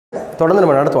தொடர்ந்து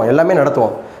நம்ம நடத்துவோம், எல்லாமே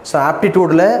நடத்துவோம். ஸோ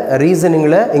ஆப்டிடியூடில்,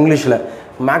 ரீசனிங்கில், இங்கிலீஷில்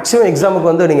மேக்ஸிமம் எக்ஸாமுக்கு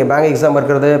வந்து நீங்கள் பேங்க் எக்ஸாம்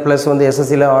இருக்கிறது ப்ளஸ் வந்து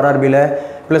எஸ்எஸ்சியில், ஆர்ஆர்பியில்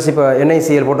ப்ளஸ் இப்போ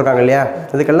NIACL போட்டிருக்காங்க இல்லையா,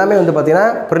 இதுக்கு எல்லாமே வந்து பார்த்திங்கன்னா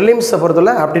ப்ரிலிம்ஸை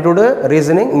பொறுத்தவரை ஆப்டிடியூடு,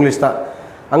 ரீசனிங், இங்கிலீஷ் தான்.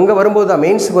 அங்கே வரும்போது தான்,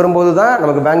 மெயின்ஸுக்கு வரும்போது தான்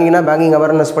நமக்கு பேங்கிங்னா பேங்கிங்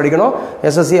அவேர்னஸ் படிக்கணும்,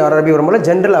 SSC, ஆர்ஆர்பி வரும்போது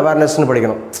ஜென்ரல் அவேர்னஸ்னு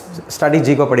படிக்கணும், ஸ்டடி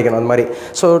ஜிகோ படிக்கணும் அந்த மாதிரி.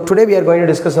 So today we are going to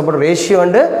discuss about ratio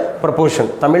and proportion.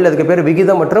 தமிழில் அதுக்கு பேர்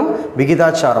விகிதம் மற்றும்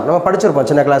விகிதாச்சாரம். நம்ம படிச்சிருப்போம்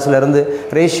சின்ன கிளாஸில் இருந்து.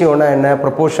 ரேஷியோனா என்ன,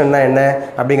 ப்ரொபோர்ஷன்னா என்ன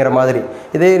அப்படிங்கிற மாதிரி.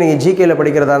 இதே நீங்கள் ஜிகேயில்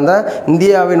படிக்கிறதா இருந்தால்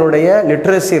இந்தியாவினுடைய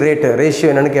லிட்ரஸி ரேட்டு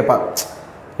ரேஷியோ என்னென்னு கேட்பான்.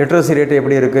 லிட்ரஸி ரேட்டு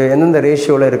எப்படி இருக்குது, எந்தெந்த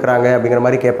ரேஷியோவில் இருக்கிறாங்க அப்படிங்கிற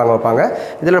மாதிரி கேட்பாங்க, வைப்பாங்க.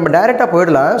 இதில் நம்ம டைரெக்டாக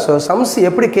போயிடலாம். ஸோ சம்ஸ்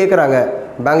எப்படி கேட்குறாங்க,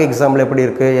 பேங்க் எக்ஸாமில் எப்படி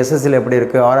இருக்குது, எஸ்எஸ்சியில் எப்படி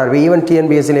இருக்குது, ஆர்ஆர்பி, ஈவன்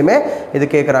TNPSCலையுமே இது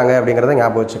கேட்குறாங்க அப்படிங்கிறத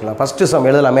ஞாபகம் வச்சுக்கலாம். First some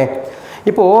எழுதலாமே.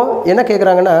 இப்போது என்ன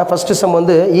கேட்குறாங்கன்னா, ஃபஸ்ட்டு சம்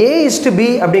வந்து A:B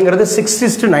அப்படிங்கிறது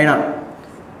 6:9.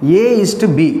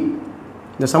 A:B.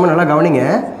 இந்த சம் நல்லா கவனிங்க.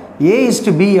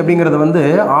 A:B அப்படிங்கிறது வந்து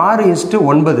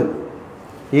 6:9.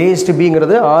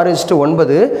 A:Bங்கிறது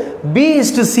 6:9.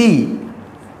 B:C.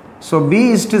 ஸோ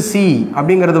B:C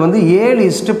அப்படிங்கிறது வந்து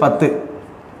 7:10.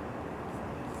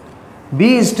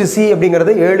 B:C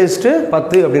அப்படிங்கிறது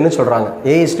 7:10 அப்படின்னு சொல்கிறாங்க.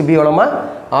 A:B எவ்வளோமா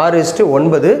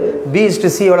 6:9,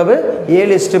 B:C எவ்வளவு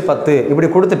 7:10. இப்படி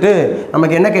கொடுத்துட்டு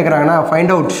நமக்கு என்ன கேட்குறாங்கன்னா,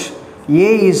 ஃபைண்ட் அவுட்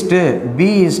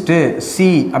A:B:C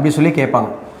அப்படி சொல்லி கேட்பாங்க.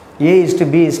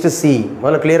 A:B:C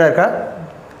முதல்ல கிளியராக இருக்கா?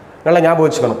 நல்லா ஞாபகம்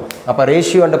வச்சுக்கணும். அப்போ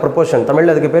ரேஷியோ அண்ட் ப்ரொபோர்ஷன்,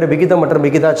 தமிழில் அதுக்கு பேர் விகிதம் மற்றும்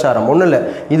விகிதாச்சாரம். ஒன்றும் இல்லை,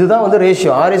 இதுதான் வந்து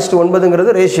ரேஷியோ.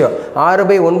 6:9ங்கிறது ரேஷியோ,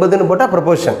 6/9ன்னு போட்டால்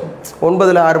ப்ரொபோர்ஷன்.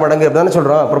 9ல் 6 மடங்கு தானே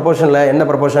சொல்கிறோம் ப்ரொபோர்ஷனில். என்ன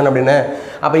ப்ரொபோர்ஷன் அப்படின்னு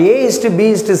அப்போ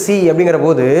A:B:C அப்படிங்கிற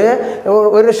போது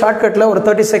ஒரு ஷார்ட்கட்டில் ஒரு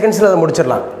 30 செகண்ட்ஸில் அதை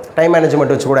முடிச்சிடலாம். டைம்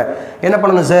மேனேஜ்மெண்ட் வச்சு கூட என்ன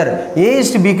பண்ணணும் சார்,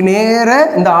 A:Bக்கு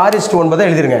நேராக இந்த 6:9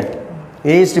 எழுதிருங்க.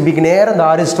 A:Bக்கு நேரம் இந்த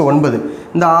 6:9,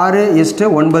 இந்த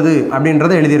 6:9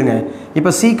 அப்படின்றத எழுதிருங்க. இப்போ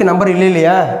Cக்கு நம்பர்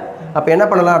இல்லையா, அப்போ என்ன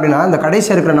பண்ணலாம் அப்படின்னா இந்த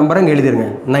கடைசியாக இருக்கிற நம்பரை இங்கே எழுதிருங்க.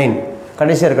 9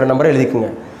 கடைசியாக இருக்கிற நம்பரை எழுதிக்குங்க.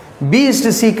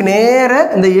 B:Cக்கு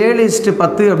நேராக இந்த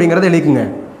 7:10 அப்படிங்கிறத எழுதிக்குங்க.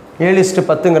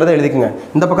 7:10ங்கிறத எழுதிக்குங்க.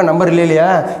 இந்த பக்கம் நம்பர் இல்லையா,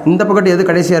 இந்த பக்கம் எது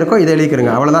கடைசியாக இருக்கோ இதை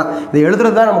எழுதிக்கிறங்க. அவ்வளோதான். இது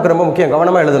எழுதுறது தான் நமக்கு ரொம்ப முக்கியம்,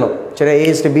 கவனமாக எழுதணும். சரி,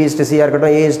 A:B:Cயாக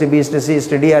இருக்கட்டும், A:B:C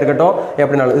இருக்கட்டும்,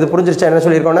 எப்படினாலும் இது புரிஞ்சிருச்சா என்ன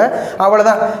சொல்லியிருக்கோன்னு?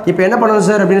 அவ்வளோதான். இப்போ என்ன பண்ணணும்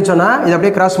சார் அப்படின்னு சொன்னால், இது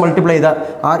அப்படியே கிராஸ் மல்டிப்ளை தான்.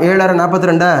 7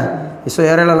 42, ஸோ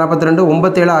 7 42,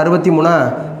 9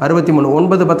 63,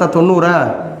 9 10 90,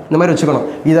 இந்த மாதிரி வச்சுக்கணும்.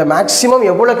 இதை மேக்ஸிமம்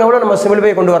எவ்வளோக்கு எவ்வளோ நம்ம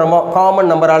சிம்பிளிஃபை கொண்டு வரோமோ, காமன்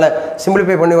நம்பரால்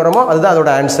சிம்பிளிஃபை பண்ணி வரோமோ அதுதான் அதோட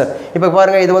ஆன்சர். இப்போ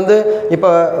பாருங்கள், இது வந்து இப்போ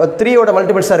 3யோட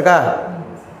மல்டிபிள்ஸாக இருக்கா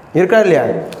இல்லையா?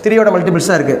 3யோட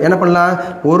மல்டிபிள்ஸாக இருக்குது. என்ன பண்ணலாம்,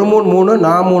 1 3 3,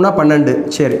 4 3 12.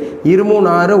 சரி, 2 3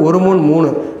 6, 1 3 3.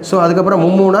 ஸோ அதுக்கப்புறம்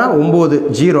 3 9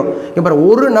 0. இப்போ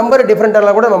ஒரு நம்பர்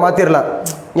டிஃப்ரெண்ட்டாலாம் கூட நம்ம மாற்றிடலாம்.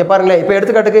 இங்கே பாருங்களேன், இப்போ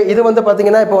எடுத்துக்காட்டுக்கு இது வந்து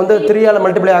பார்த்தீங்கன்னா இப்போ வந்து 3ஆல்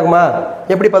மல்டிப்ளை ஆகுமா?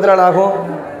 எப்படி 14 ஆகும்?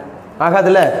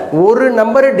 ஆகாதுல்ல. ஒரு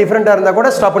நம்பரு டிஃப்ரெண்ட்டாக இருந்தால் கூட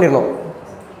ஸ்டாப் பண்ணிடணும்.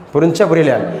 புரிஞ்சா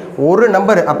புரியலையா? ஒரு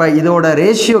நம்பர். அப்போ இதோட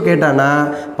ரேஷியோ கேட்டானா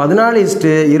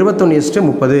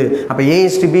 14:21:30. அப்போ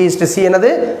A:B:C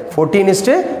என்னது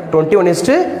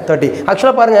 14:21:30.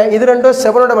 ஆக்சுவலாக பாருங்கள், இது ரெண்டும்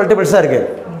 7ஓட மல்டிபிள்ஸாக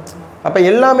இருக்குது. அப்போ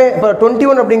எல்லாமே இப்போ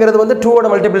 21 அப்படிங்கிறது வந்து 2ஓட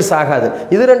மல்டிபிள்ஸ் ஆகாது,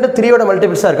 இது ரெண்டு 3ஓட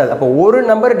மல்டிபிள்ஸாக இருக்காது. அப்போ ஒரு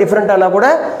நம்பர் டிஃப்ரெண்ட் ஆனால் கூட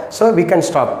ஸோ வி கேன்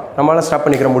ஸ்டாப், நம்மளால் ஸ்டாப்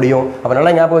பண்ணிக்கிற முடியும். அப்போ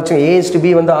நல்லா ஞாபகம் வச்சுங்க. A:B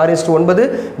வந்து 6:9,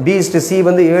 B:C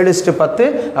வந்து 7:10.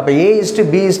 அப்போ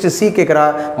A:B:C கேட்குறா.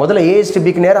 முதல்ல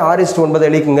A:Bக்கு நேரம் 6:9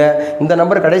 எழுதிக்குங்க. இந்த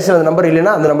நம்பர் கடைசியில் அந்த நம்பர்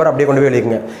இல்லைன்னா அந்த நம்பர் அப்படியே கொண்டு போய்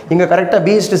எழுதிக்குங்க. இங்கே கரெக்டாக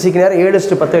B:Cக்கு நேரம்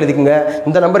 7:10 எழுதிக்குங்க.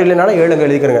 இந்த நம்பர் இல்லைனாலும் 7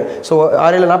 எழுதிக்கிறங்க. ஸோ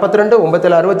 6 42,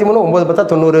 9 63, 9 10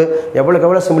 90. எவ்வளோக்கு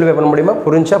எவ்வளோ சிம்பிளிஃபை பண்ண முடியுமா?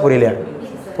 புரிஞ்சா புரியலையா?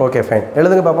 Okay, fine.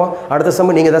 எழுதுங்க பார்ப்போம். அடுத்த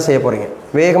சம் நீங்கள் தான் செய்ய போகிறீங்க.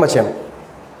 வேகமாக செய்யணும்,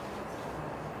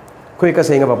 குயிக்காக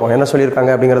செய்யுங்க பார்ப்போம் என்ன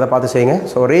சொல்லியிருக்காங்க அப்படிங்கிறத பார்த்து செய்யுங்க.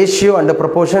 So ratio and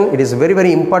proportion it is very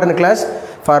very important class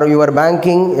for your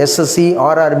banking, SSC,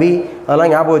 RRB.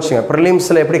 அதெல்லாம் ஞாபகம் வச்சுங்க.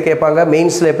 ப்ரிலிம்ஸில் எப்படி கேட்பாங்க,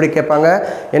 மெயின்ஸில் எப்படி கேட்பாங்க,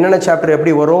 என்னென்ன சாப்டர்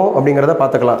எப்படி வரும் அப்படிங்கிறத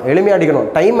பார்த்துக்கலாம். எளிமையாக அடிக்கணும்.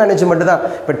 டைம் மேனேஜ்மெண்ட் தான்.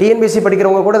 இப்போ TNPSC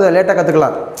படிக்கிறவங்க கூட அதை லேட்டாக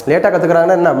கற்றுக்கலாம். லேட்டாக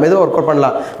கற்றுக்கிறாங்கன்னா என்ன, மெதுவாக ஒர்க் அவுட்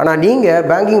பண்ணலாம். ஆனால் நீங்கள்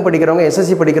பேங்கிங் படிக்கிறவங்க,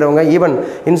 SSC படிக்கிறவங்க, ஈவன்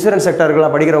இன்சூரன்ஸ்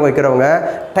செக்டர்களாக படிக்கிறவங்க வைக்கிறவங்க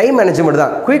டைம் மேனேஜ்மெண்ட்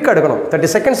தான். குயிக்காக எடுக்கணும்.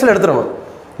 30 செகண்ட்ஸில் எடுத்துடணும்.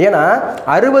 ஏன்னா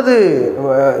 60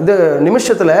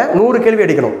 நிமிஷத்தில் 100 கேள்வி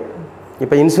அடிக்கணும்.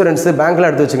 இப்போ இன்சூரன்ஸு பேங்க்லாம்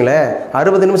எடுத்து வச்சுங்களேன்,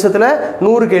 60 நிமிஷத்தில்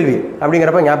 100 கேள்வி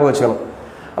அப்படிங்கிறப்ப ஞாபகம் வச்சுக்கணும்.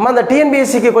 அம்மா அந்த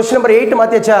TNPSCக்கு கொஸ்டின் நம்பர் 8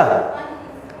 மாற்றியாச்சா?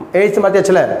 8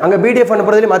 மாற்றியாச்சுல, அங்கே PDF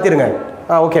அனுப்புறதுலேயே மாற்றிடுங்க.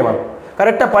 ஓகேம்மா.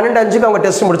 கரெக்டாக 12:05க்கு அவங்க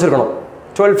டெஸ்ட் முடிச்சிருக்கணும்.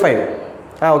 12:05.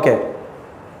 ஓகே.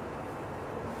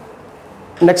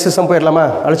 நெக்ஸ்ட் சம் போயிடலாமா?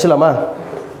 அழிச்சிடலாமா?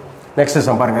 நெக்ஸ்ட்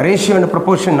சம் பாருங்கள். ரேஷியோ அண்ட்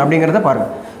ப்ரொபோர்ஷன் அப்படிங்கிறத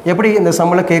பாருங்கள். எப்படி இந்த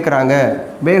சம்மில் கேட்குறாங்க,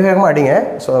 வேகமாக அடிங்க.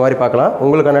 ஸோ அது மாதிரி பார்க்கலாம்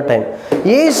உங்களுக்கான டைம்.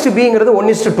 A:B ங்கிறது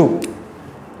 1:2.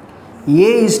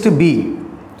 A:B.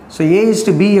 ஸோ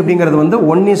A:B அப்படிங்கிறது வந்து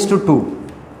 1:2.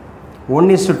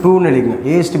 1:2ன்னு எழுதிங்க.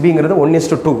 A:B ங்கிறது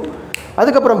 1:2.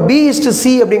 அதுக்கப்புறம் B:C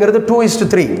அப்படிங்கிறது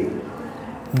 2:3.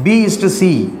 B:C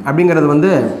அப்படிங்கிறது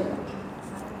வந்து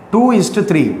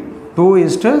 2:3.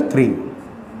 2:3.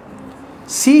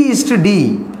 C:D.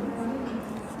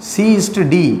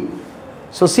 C:D.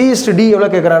 ஸோ C:D எவ்வளோ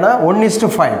கேட்குறான்னா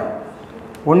 1:5.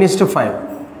 1:5.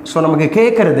 ஸோ நமக்கு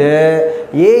கேட்குறது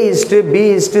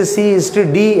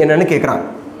A:B:C:D என்னன்னு கேட்குறாங்க.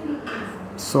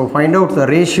 So find out the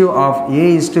ratio of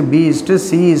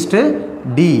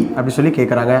A:B:C:D அப்படி சொல்லி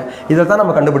கேட்குறாங்க. இதை தான்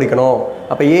நம்ம கண்டுபிடிக்கணும்.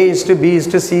 அப்போ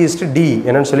A:B:C:D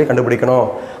என்னன்னு சொல்லி கண்டுபிடிக்கணும்.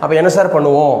 அப்போ என்ன சார்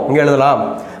பண்ணுவோம்? இங்கே எழுதலாம்.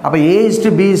 அப்போ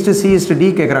A:B:C:D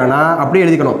கேட்குறாங்கன்னா அப்படியே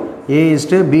எழுதிக்கணும்.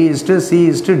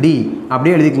 A:B:C:D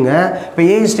அப்படியே எழுதிக்குங்க. இப்போ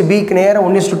A:B நேரம்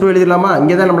 1:2 எழுதிடலாமா?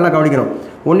 இங்கே தான் நம்மளாம் கவனிக்கணும்.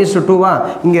 1:2வா?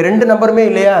 இங்கே 2 நம்பருமே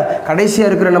இல்லையா? கடைசியாக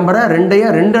இருக்கிற நம்பரை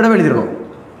 2 தடவை எழுதிடணும்.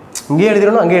 இங்கே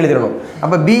எழுதிடணும், அங்கே எழுதிடணும்.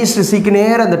 அப்போ B:C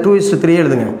நேரம் இந்த 2:3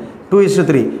 எழுதுங்க.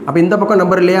 2:3. அப்போ இந்த பக்கம்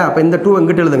நம்பர் இல்லையா? அப்போ இந்த 2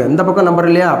 எங்கிட்ட எழுதுங்க. இந்த பக்கம் நம்பர்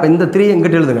இல்லையா? அப்போ இந்த 3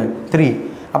 எங்கிட்ட எழுதுங்க. 3.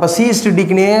 அப்போ C:D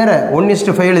நேரம்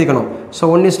 1:5 எழுதிக்கணும். ஸோ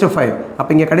 1:5. அப்போ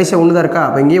இங்கே கடைசியாக 1 தான் இருக்கா?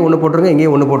 அப்போ இங்கேயே 1 போட்டுருங்க,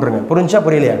 இங்கேயே 1 போட்டுருங்க. புரிஞ்சா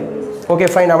புரியலையா? ஓகே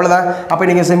ஃபைன், அவ்வளோதான். அப்போ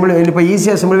நீங்கள் இப்போ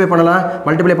ஈஸியாக சிம்பிளிஃபை பண்ணலாம்.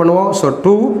 மல்டிப்ளை பண்ணுவோம். ஸோ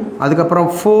 2, அதுக்கப்புறம்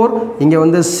 4, இங்கே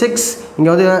வந்து 6, இங்கே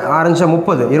வந்து 6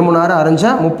 30, 26 6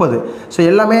 30. ஸோ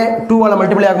எல்லாமே 2ஆல்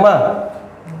மல்டிப்ளை ஆகுமா?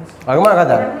 ஆகுமா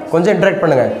ஆகாதா? கொஞ்சம் இன்ட்ராக்ட்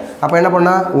பண்ணுங்கள். அப்போ என்ன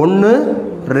பண்ணால் 1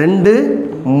 2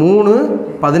 3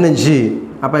 15.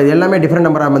 அப்போ இது எல்லாமே டிஃப்ரெண்ட்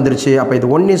நம்பராக வந்துருச்சு. அப்போ இது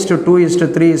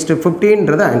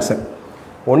 1:2:3:15ன்றது ஆன்சர்.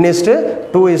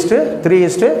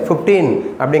 1:2:3:15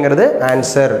 அப்படிங்கிறது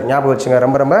ஆன்சர். ஞாபகம் வச்சுங்க,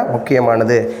 ரொம்ப ரொம்ப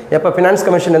முக்கியமானது. எப்போ ஃபினான்ஸ்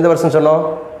கமிஷன் எந்த வருஷம் சொன்னோம்?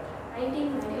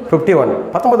 51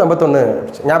 1951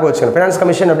 ஞாபகம் வச்சுக்கணும். ஃபினான்ஸ்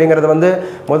கமிஷன் அப்படிங்கிறது வந்து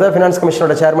முதல் ஃபினான்ஸ்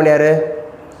கமிஷனோட சேர்மன் யார்?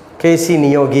 கேசி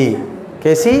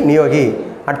நியோகி.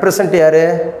 அட் ப்ரெசென்ட் யார்?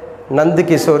 நந்து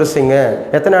கிஷோர் சிங்.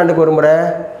 எத்தனை ஆண்டுக்கு ஒரு முறை?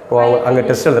 அங்கே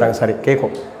டெஸ்ட் எழுதுறாங்க. சாரி,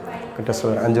 கேட்கும் டெஸ்ட்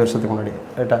எழுதுறாங்க 5 வருஷத்துக்கு முன்னாடி.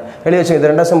 ரைட்டா? எழுதி வச்சுங்க. இது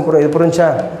 2ஆம் சம் இது புரிஞ்சா?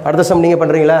 அடுத்த சம் நீங்கள்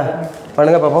பண்ணுறீங்களா?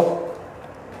 பண்ணுங்க பார்ப்போம்.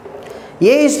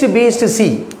 A:B:C.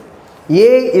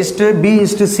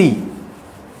 A:B:C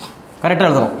கரெக்டாக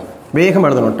எழுதணும். வேகம்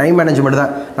எழுதணும். டைம் மேனேஜ்மெண்ட்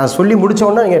தான். நான் சொல்லி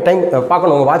முடித்தோன்னா நீங்கள் டைம்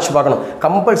பார்க்கணும். உங்கள் வாட்ச் பார்க்கணும்.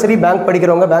 கம்பல்சரி பேங்க்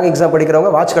படிக்கிறவங்க, பேங்க் எக்ஸாம்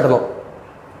படிக்கிறவங்க வாட்ச் கட்டணும்.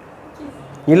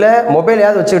 இல்லை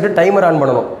மொபைலையாவது வச்சுக்கிட்டு டைமர் ஆன்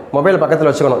பண்ணணும். மொபைல் பக்கத்தில்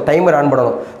வச்சுக்கணும். டைமர் ஆன்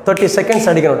பண்ணணும். 30 செகண்ட்ஸ்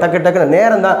அடிக்கணும். டக்குன்னு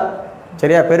நேரம் தான்.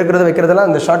 சரியா? பெருக்கிறது வைக்கிறதுலாம்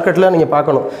இந்த ஷார்ட்கட்டில் நீங்கள்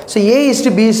பார்க்கணும். ஸோ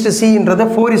A:B:C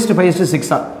 4:5:6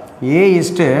 தான்.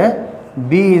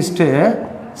 A:B:C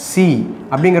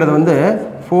அப்படிங்கிறது வந்து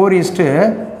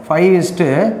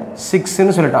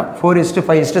 4:5:6ன்னு சொல்லிட்டான்.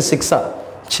 4:5:6 தான்.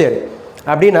 சரி,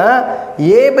 அப்படின்னா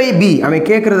A/B அவன்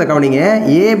கேட்குறத கவனிங்க.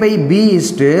 A/B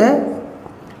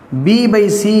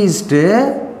B/C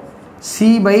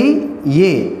C/A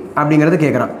அப்படிங்கிறது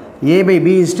கேட்குறான். A/B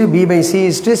B/C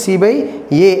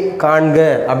C/A காண்க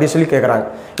அப்படி சொல்லி கேட்குறாங்க.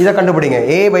 இதை கண்டுபிடிங்க.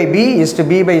 A/B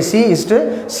B/C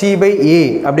C/A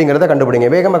அப்படிங்கிறத கண்டுபிடிங்க.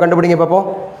 வேகமாக கண்டுபிடிங்க பார்ப்போம்.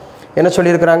 என்ன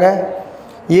சொல்லியிருக்கிறாங்க?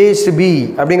 A:B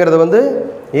அப்படிங்கிறது வந்து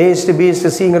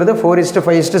A:B:Cங்கிறது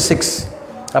 4:5:6.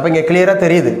 அப்போ இங்கே கிளியராக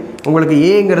தெரியுது உங்களுக்கு.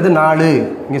 ஏங்கிறது 4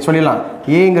 இங்கே சொல்லிடலாம்.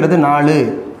 ஏங்கிறது 4,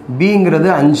 பிங்கிறது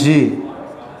 5,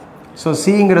 ஸோ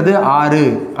சிங்கிறது 6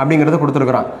 அப்படிங்கிறது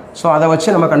கொடுத்துருக்குறான். ஸோ அதை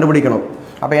வச்சு நம்ம கண்டுபிடிக்கணும்.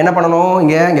 அப்போ என்ன பண்ணணும்?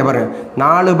 இங்கே பாருங்கள்.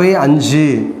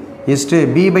 4/5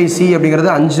 B/C அப்படிங்கிறது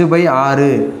 5/6.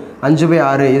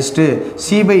 5/6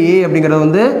 C/A அப்படிங்கிறது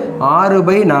வந்து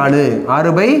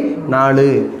 6/4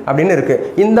 அப்படின்னு இருக்குது.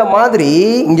 இந்த மாதிரி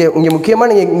இங்கே முக்கியமாக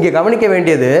நீங்கள் இங்கே கவனிக்க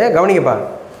வேண்டியது, கவனிக்கப்பா,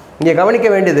 இங்கே கவனிக்க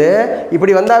வேண்டியது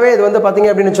இப்படி வந்தாவே இது வந்து பார்த்தீங்க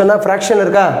அப்படின்னு சொன்னால் ஃப்ராக்ஷன்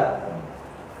இருக்கா?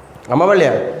 ஆமாவா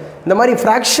இல்லையா? இந்த மாதிரி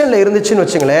ஃப்ராக்ஷனில் இருந்துச்சுன்னு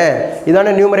வச்சுங்களேன்,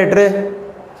 இதான நியூமரேட்டரு,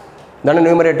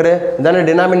 இதான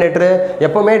டினாமினேட்டரு.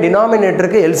 எப்போவுமே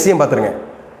டினாமினேட்டருக்கு எல்சிஎம் பார்த்துருங்க.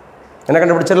 என்ன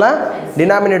கண்டுபிடிச்சிடலாம்?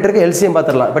 டினாமினேட்டருக்கு எல்சிஎம்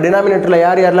பார்த்துடலாம். இப்போ டினாமினேட்டரில்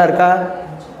யாரெல்லாம் இருக்கா?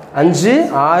 5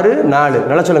 6 4.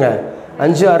 நல்லா சொல்லுங்கள்.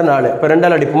 5 6 4. இப்போ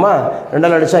 2ஆல் அடிப்போமா?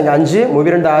 2ஆல் அடித்தா இங்கே 5 3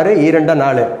 2 6 2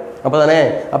 4. அப்போ தானே?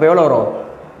 அப்போ எவ்வளோ வரும்?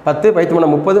 10 10 3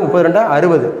 30 32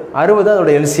 60. 60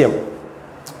 அதோட எல்சிஎம்.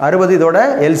 60 இதோட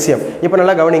எல்சிஎம். இப்போ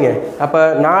நல்லா கவனிங்க. அப்போ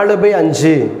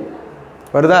 4/5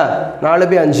 வருதா?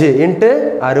 4/5 இன்ட்டு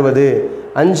 60.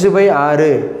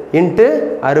 5/6 இன்ட்டு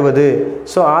 60.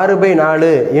 So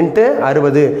 6/4 into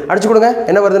 60. அடிச்சு கொடுங்க.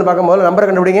 என்ன வருதுன்னு பார்க்க முதல்ல நம்பரை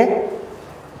கண்டுபிடிங்க.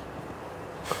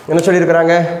 என்ன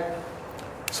சொல்லியிருக்கிறாங்க?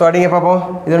 ஸோ அடிங்க பார்ப்போம்.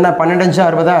 இது என்ன 12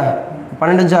 5 60?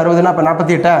 12 5 60னா அப்போ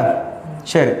 48.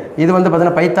 சரி, இது வந்து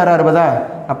பார்த்தீங்கன்னா 5 6 60.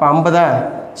 அப்போ 50.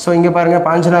 ஸோ இங்கே பாருங்கள்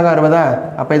 5 4 60.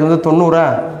 அப்போ இது வந்து 90.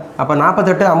 அப்போ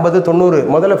 48 50 90.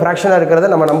 முதல்ல ஃப்ராக்ஷனாக இருக்கிறத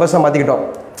நம்ம நம்பர்ஸாக மாற்றிக்கிட்டோம்.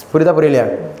 புரியுதா புரியலையா?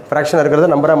 ஃப்ராக்ஷனாக இருக்கிறத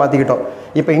நம்பராக மாற்றிக்கிட்டோம்.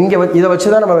 இப்போ இங்கே இதை வச்சு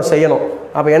தான் நம்ம செய்யணும்.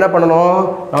 அப்போ என்ன பண்ணணும்?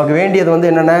 நமக்கு வேண்டியது வந்து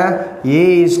என்னென்னா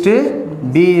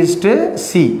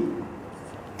A:B:C.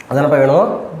 அதானப்பா வேணும்.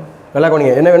 நல்லா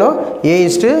கவனிங்க, என்ன வேணும்?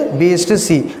 A:B:C.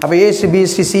 அப்போ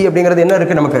A:B:C அப்படிங்கிறது என்ன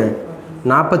இருக்குது நமக்கு?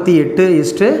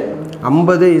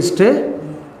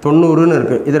 48:50:90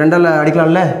 இருக்குது. இது 2ஆல்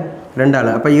அடிக்கலாம்ல? 2ஆல்.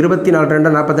 அப்போ 24 2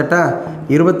 48,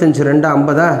 25 2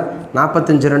 50,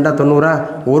 45 2 90.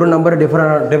 ஒரு நம்பர்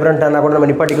டிஃப்ரெண்ட்டானா கூட நம்ம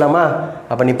நிப்பாட்டிக்கலாமா?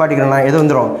 அப்போ நிப்பாட்டிக்கலாம். எது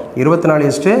வந்துடும்?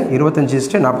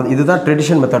 24:25:40. இதுதான்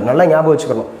ட்ரெடிஷன் மெத்தட். நல்லா ஞாபகம்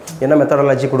வச்சுக்கணும். என்ன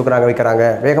மெத்தடாலஜி கொடுக்குறாங்க வைக்கிறாங்க.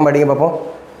 வேகமாடிங்க பார்ப்போம்,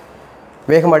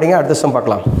 வேகமாடிங்க. அடுத்த சம்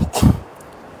பார்க்கலாம்.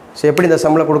 ஸோ எப்படி இந்த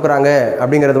சம்மில் கொடுக்குறாங்க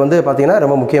அப்படிங்கிறது வந்து பார்த்திங்கன்னா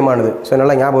ரொம்ப முக்கியமானது. ஸோ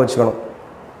நல்லா ஞாபகம் வச்சுக்கணும்.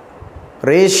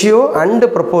 ரேஷியோ அண்டு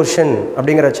ப்ரொப்போர்ஷன்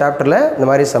அப்படிங்கிற சாப்டரில் இந்த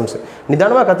மாதிரி சம்ஸ்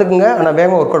நிதானமாக கற்றுக்குங்க. ஆனால்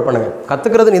வேகமாக ஒர்க் அவுட் பண்ணுங்கள்.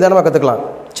 கற்றுக்கிறது நிதானமாக கற்றுக்கலாம்,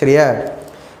 சரியா?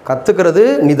 கற்றுக்கிறது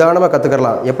நிதானமாக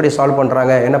கற்றுக்கலாம். எப்படி சால்வ்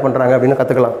பண்ணுறாங்க, என்ன பண்ணுறாங்க அப்படின்னு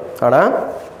கற்றுக்கலாம். ஆனால்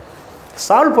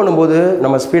சால்வ் பண்ணும்போது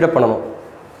நம்ம ஸ்பீடப் பண்ணணும்.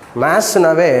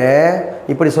 மேத்ஸ்னாவே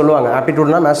இப்படி சொல்லுவாங்க.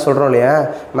 ஆப்டிடியூட்னா மேத்ஸ் சொல்கிறோம் இல்லையா?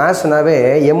 மேத்ஸ்னாவே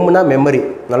எம்னா மெமரி,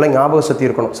 நல்லா ஞாபக சக்தி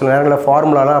இருக்கணும். சில நேரங்களில்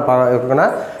ஃபார்முலாலாம் இருக்குன்னா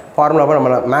ஃபார்முலாவை நம்ம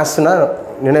மேத்ஸ்னா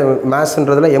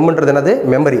மேத்ஸ்ன்றதுல எம்ன்றது என்னது?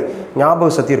 மெமரி, ஞாபக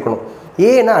சக்தி இருக்கணும்.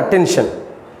 ஏன்னா அட்டென்ஷன்,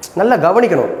 நல்லா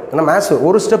கவனிக்கணும். ஏன்னா மேத்ஸ்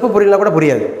ஒரு ஸ்டெப்பு புரியலாம் கூட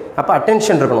புரியாது. அப்போ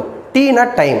அட்டென்ஷன் இருக்கணும். டீனா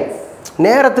டைம்,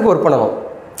 நேரத்துக்கு ஒர்க் பண்ணணும்.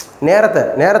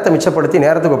 நேரத்தை மிச்சப்படுத்தி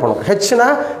நேரத்துக்கு ஒர்க் பண்ணணும். ஹெச்னா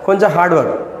கொஞ்சம் ஹார்ட்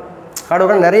ஒர்க்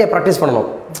நிறைய ப்ராக்டிஸ் பண்ணணும்,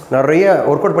 நிறைய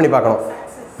ஒர்க் அவுட் பண்ணி பார்க்கணும்.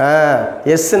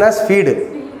 எஸ்னா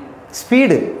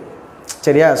ஸ்பீடு,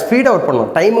 சரியா? ஸ்பீடாக ஒர்க்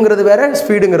பண்ணணும். டைமுங்கிறது வேறு,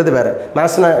 ஸ்பீடுங்கிறது வேறு.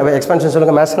 மேத்ஸ்னா எக்ஸ்பென்ஷன்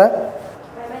சொல்லுங்கள். மேத்ஸ்னா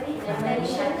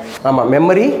ஆமாம்,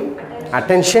 memory,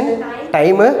 attention,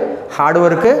 time, hard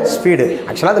work, speed.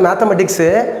 ஆக்சுவலாக அது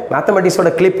மேத்தமெட்டிக்ஸோட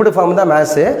கிளிப்டு ஃபார்ம் தான்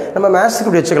மேத்ஸு. நம்ம மேத்ஸுக்கு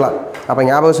இப்படி வச்சுக்கலாம். அப்போ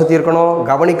ஞாபக சக்தி இருக்கணும்,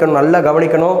 கவனிக்கணும், நல்லா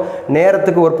கவனிக்கணும்,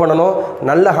 நேரத்துக்கு ஒர்க் பண்ணணும்,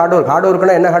 நல்ல ஹார்ட்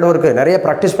ஒர்க்குனா என்ன? ஹார்ட் ஒர்க்கு நிறைய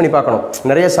ப்ராக்டிஸ் பண்ணி பார்க்கணும்,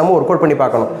 நிறைய சம் ஒர்க் அவுட் பண்ணி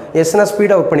பார்க்கணும். எஸ்னா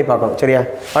ஸ்பீடாக ஒர்க் பண்ணி பார்க்கணும், சரியா?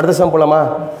 அடுத்த சம் போகலாமா?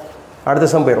 அடுத்த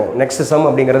சம் போயிடும். நெக்ஸ்ட் சம்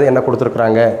அப்படிங்கிறது என்ன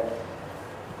கொடுத்துருக்குறாங்க.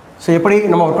 ஸோ எப்படி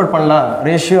நம்ம ஒர்க் அவுட் பண்ணலாம்,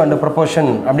 ரேஷியோ அண்ட் ப்ரொப்போர்ஷன்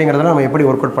அப்படிங்கிறத நம்ம எப்படி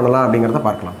ஒர்க் அவுட் பண்ணலாம் அப்படிங்கிறத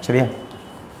பார்க்கலாம், சரியா?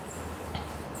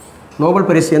 நோபல்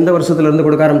பரிசு எந்த வருஷத்துலேருந்து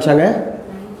கொடுக்க ஆரம்பித்தாங்க?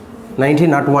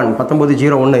 1901,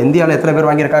 1901. இந்தியாவில் எத்தனை பேர்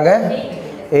வாங்கியிருக்காங்க?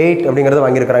 8 அப்படிங்கிறது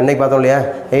வாங்கியிருக்காங்க. இன்றைக்கி பார்த்தோம் இல்லையா?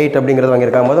 8 அப்படிங்கிறது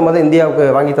வாங்கியிருக்காங்க. முதல் இந்தியாவுக்கு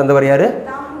வாங்கி தந்தவர் யார்?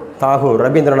 தாகூர்,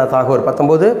 ரவீந்திரநாத் தாகூர்.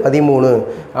 1913.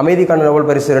 அமைதிக்கான நோபல்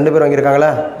பரிசு 2 பேர்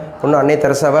வாங்கியிருக்காங்களா? ஒன்று அன்னை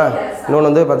தெரசாவா, இன்னொன்று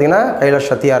வந்து பார்த்திங்கன்னா கைலாஷ்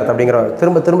சத்யார்த் அப்படிங்கிறவர்.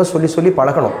 திரும்ப சொல்லி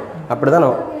பழகணும். அப்படி தான்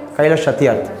நம்ம கைலாஷ்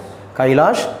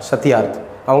சத்யார்த்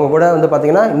அவங்க கூட வந்து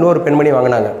பார்த்திங்கன்னா இன்னொரு பெண்மணி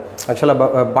வாங்கினாங்க. ஆக்சுவலாக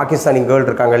பாகிஸ்தானி கேர்ள்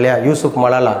இருக்காங்க இல்லையா, யூசுப்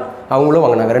மலாலா, அவங்களும்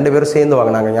வாங்கினாங்க. 2 பேரும் சேர்ந்து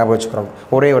வாங்கினாங்க, ஞாபகம் வச்சுக்கிறோம்,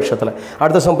 ஒரே வருஷத்தில்.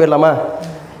 அடுத்த சம் போயிடலாமா?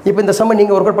 இப்போ இந்த சம்மை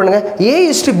நீங்கள் ஒர்க் அவுட் பண்ணுங்கள்.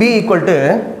 A:B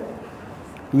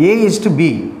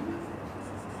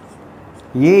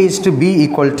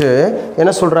ஈக்குவல் டு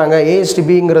என்ன சொல்கிறாங்க? A:B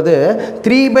ங்கிறது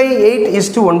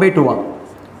 3/8:1/2.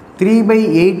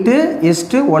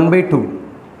 3/8:1/2.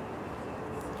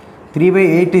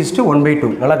 3/8:1/2.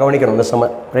 நல்லா கவனிக்கணும் இந்த சம,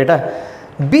 ரைட்டா?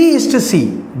 B:C.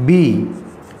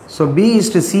 ஸோ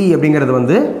B:C அப்படிங்கிறது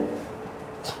வந்து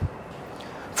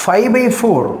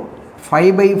 5/4.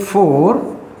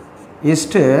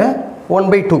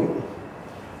 5/4:1/2.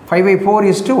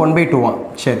 5/4:1/2.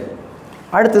 சரி.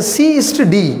 அடுத்து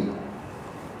C:D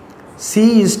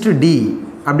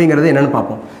அப்படிங்கிறது என்னென்னு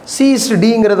பார்ப்போம்.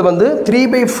 C:Dங்கிறது வந்து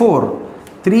 3/4.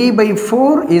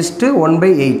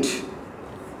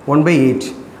 3/4:1/8.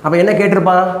 அப்போ என்ன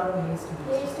கேட்டிருப்பான்?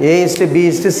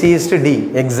 A:B:C:D.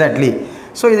 எக்ஸாக்ட்லி.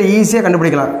 ஸோ இதை ஈஸியாக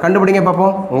கண்டுபிடிங்க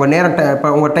பார்ப்போம். உங்கள் நேரம் இப்போ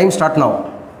உங்கள் டைம் ஸ்டார்ட் நாவ்.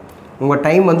 உங்கள்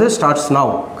டைம் வந்து ஸ்டார்ட்ஸ்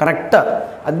நாவ். கரெக்டாக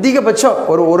அதிகபட்சம்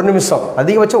ஒரு நிமிஷம்,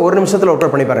 அதிகபட்சம் 1 நிமிஷத்தில் ஒர்க்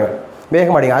அவுட் பண்ணி பாருங்கள்.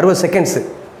 வேகமாடிங்க. 60 செகண்ட்ஸு.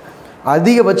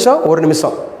 அதிகபட்சம் 1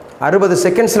 நிமிஷம், 60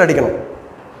 செகண்ட்ஸில் அடிக்கணும்.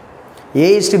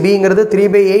 A:B ங்கிறது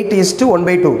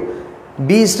 3/8:1/2.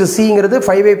 B:C ங்கிறது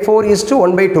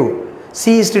 5/4:1/2.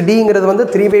 C:D ங்கிறது வந்து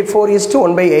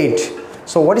 3/4:1/8.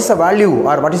 So what is the value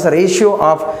or what is the ratio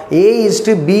of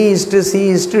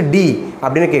A:B:C:D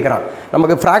அப்படின்னு கேட்குறான்.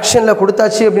 நமக்கு ஃப்ராக்ஷனில்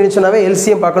கொடுத்தாச்சு அப்படின்னு சொன்னாவே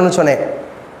எல்சிஎம் பார்க்கணும்னு சொன்னேன்,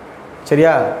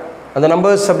 சரியா? அந்த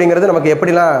நம்பர்ஸ் அப்படிங்கிறது நமக்கு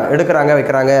எப்படிலாம் எடுக்கிறாங்க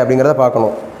வைக்கிறாங்க அப்படிங்கிறத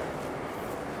பார்க்கணும்.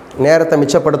 நேரத்தை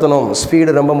மிச்சப்படுத்தணும்,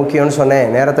 ஸ்பீடு ரொம்ப முக்கியம்னு சொன்னேன்.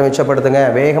 நேரத்தை மிச்சப்படுத்துங்க,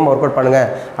 வேகமாக ஒர்க் அவுட் பண்ணுங்கள்,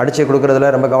 அடித்து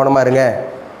கொடுக்குறதுல ரொம்ப கவனமாக இருங்க.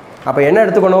 அப்போ என்ன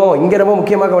எடுத்துக்கணும்? இங்கே ரொம்ப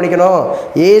முக்கியமாக கவனிக்கணும்.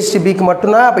 A:B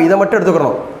மட்டும்னா அப்போ இதை மட்டும்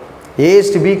எடுத்துக்கணும்.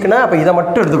 A:B அப்போ இதை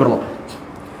மட்டும் எடுத்துக்கணும்.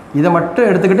 இதை மட்டும்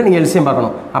எடுத்துக்கிட்டு நீங்கள் எல்சிஎம்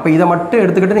பார்க்கணும். அப்போ இதை மட்டும்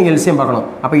எடுத்துக்கிட்டு நீங்கள் எல்சிஎம் பார்க்கணும்.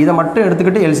 அப்போ இதை மட்டும்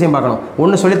எடுத்துக்கிட்டு எல்சிஎம் பார்க்கணும்.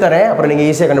 ஒன்று சொல்லித்தரேன், அப்புறம் நீங்கள்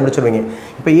ஈஸியாக கண்டுபிடிச்சிருவீங்க.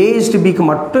 இப்போ A:B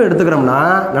மட்டும் எடுத்துக்கிறோம்னா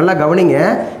நல்லா கவனிங்க.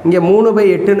 இங்கே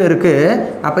 3/8ன்னு இருக்குது.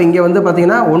 அப்போ இங்கே வந்து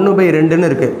பார்த்தீங்கன்னா 1/2ன்னு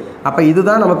இருக்குது. அப்போ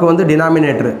இதுதான் நமக்கு வந்து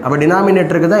டினாமினேட்டர். அப்போ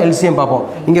டினாமினேட்டருக்கு தான் எல்சிஎம் பார்ப்போம்.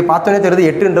 இங்கே பார்த்தோன்னே தெரியுது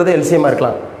 8ன்றது எல்சிஎம்மாக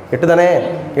இருக்கலாம். 8 தானே?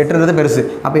 8ன்றது பெருசு.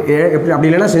 அப்போ எப்படி அப்படி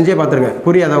இல்லைன்னா செஞ்சே பார்த்துருங்க,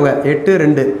 புரியாதவங்க. 8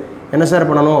 2 என்ன சார்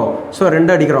பண்ணணும்? ஸோ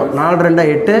 2 அடிக்கிறோம். 4 2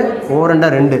 8, ஓ 2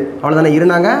 2, அவ்வளோதானே,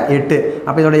 இருந்தாங்க 8.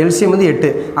 அப்போ இதோட எல்சிஎம் வந்து 8.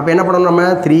 அப்போ என்ன பண்ணணும் நம்ம?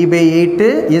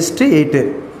 3/8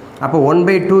 அப்போ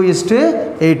 1/2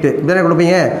 இப்படிதானே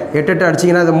கொடுப்பீங்க. 8 8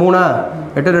 அடிச்சிங்கன்னா அது 3,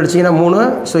 8 அடிச்சிங்கன்னா 3,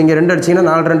 ஸோ இங்கே 2 அடிச்சிங்கன்னா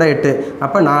 4 2 8,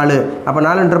 அப்போ 4. அப்போ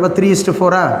 4ன்றப்ப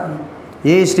 3:4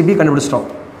 A/B கண்டுபிடிச்சிட்டோம்.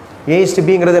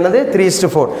 A/Bங்கிறது என்னது?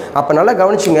 3:4. அப்போ நல்லா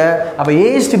கவனிச்சுங்க. அப்போ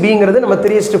A/Bங்கிறது நம்ம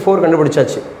 3:4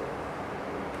 கண்டுபிடிச்சாச்சு.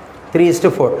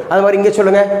 3:4. அது மாதிரி இங்கே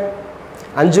சொல்லுங்கள்.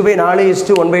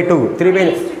 5/4:1/2, 3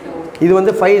 இது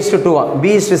வந்து 5:2.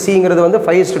 B/Cங்கிறது வந்து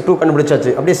 5:2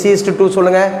 கண்டுபிடிச்சாச்சு. அப்படியே C:2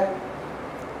 சொல்லுங்கள்.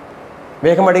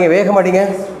 வேக மாட்டீங்க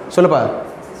சொல்லுப்பா.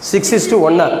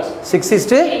 6:1.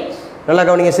 6 நல்லா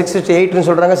கவனிங்க. 6:8ன்னு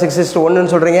சொல்கிறாங்க,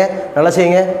 6:1ன்னு சொல்கிறீங்க. நல்லா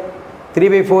செய்யுங்க.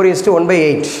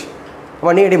 3/4:1/8.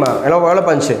 அம்மா நீ அடிமா எவ்வளோ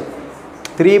பஞ்சு?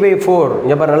 3/4.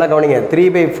 இங்கே பாரு, நல்லா கவனிங்க.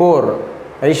 3/4.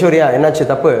 ஐஸ்வர்யா என்னாச்சு?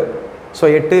 தப்பு. ஸோ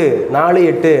 8 4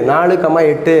 8 4,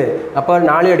 8. அப்போ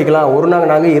 4 அடிக்கலாம். 1 நாங்க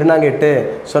 2 8.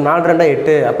 ஸோ 4 2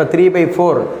 8. அப்போ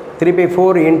 3/4 ×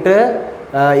 8,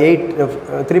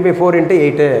 3/4 ×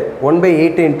 8,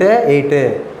 1/8 × 8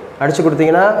 அடிச்சு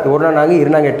கொடுத்தீங்கன்னா 1 நாங்க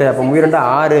 2 8. அப்போ 3 2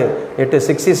 6 8.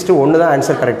 6:1 தான்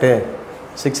ஆன்சர் கரெக்டு.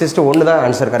 6:1 தான்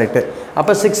ஆன்சர் கரெக்டு.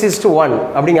 அப்போ 6:1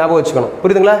 அப்படி ஞாபகம் வச்சுக்கணும்.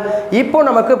 புரியுதுங்களா? இப்போ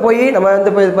நமக்கு போய் நம்ம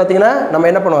வந்து பார்த்தீங்கன்னா நம்ம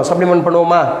என்ன பண்ணுவோம்? சப்ளிமெண்ட்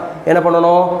பண்ணுவோமா? என்ன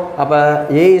பண்ணணும்? அப்போ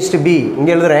A/B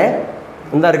இங்கே எழுதுகிறேன்.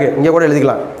 இந்த இருக்குது, இங்கே கூட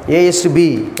எழுதிக்கலாம். A/B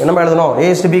என்னமா எழுதணும்?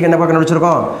 A/Bக்கு என்ன பக்கம்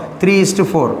கண்டுபிடிச்சிருக்கோம்?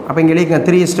 3:4. அப்போ இங்கே எழுதிக்கங்க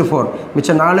 3:4.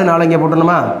 மிச்சம் 4 இங்கே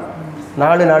போட்டணுமா?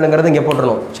 4 இங்கே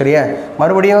போட்டுடணும். சரியா?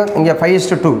 மறுபடியும் இங்கே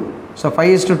 5:2. ஸோ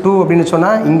 5:2 அப்படின்னு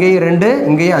சொன்னால் இங்கேயும் 2,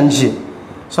 இங்கேயும் 5.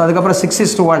 ஸோ அதுக்கப்புறம்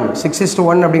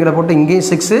 6:1 அப்படிங்கிற போட்டு இங்கேயும்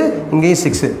 6, இங்கேயும்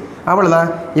 6. அவ்வளோதான்.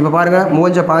 இப்போ பாருங்கள்,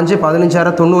 3 5 15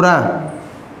 90.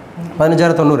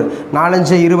 15 90. 4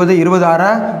 5 20 20 6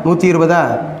 120.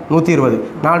 120.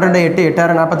 4 2 8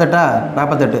 8 48.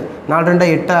 48. 4 2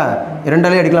 8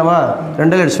 2 அடிக்கலாமா?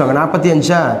 2 அடிச்சுவாங்க.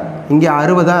 45. இங்கே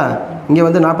 60. இங்கே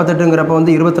வந்து 48ங்கிறப்ப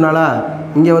வந்து 24.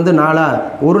 இங்கே வந்து 4.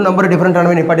 ஒரு நம்பர்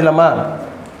டிஃப்ரெண்ட்டானவே நிப்பாட்டிடலாமா?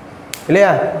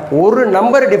 இல்லையா? ஒரு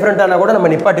நம்பர் டிஃப்ரெண்ட்டானா கூட நம்ம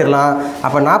நிப்பாட்டிடலாம்.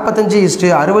 அப்போ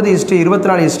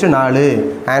 45:60:24:4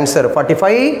 ஆன்சர்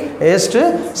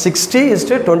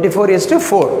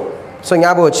 45:60:24:4. ஸோ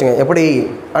ஞாபகம் வச்சுங்க. எப்படி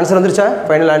ஆன்சர் வந்துருச்சா?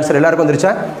 ஃபைனல் ஆன்சர் எல்லாருக்கும்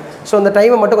வந்துருச்சா? ஸோ அந்த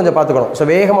டைமை மட்டும் கொஞ்சம் பார்த்துக்கணும். ஸோ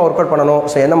வேகமாக ஒர்க் அவுட் பண்ணணும்.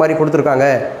 ஸோ என்ன மாதிரி கொடுத்துருக்காங்க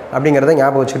அப்படிங்கிறத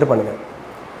ஞாபகம் வச்சுக்கிட்டு பண்ணுங்கள்.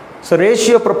 So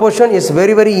ratio proportion is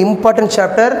very very important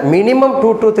chapter. Minimum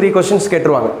 2 to 3 questions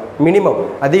கேட்டுருவாங்க. Minimum,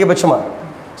 அதிகபட்சமாக.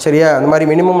 சரியா? அந்த மாதிரி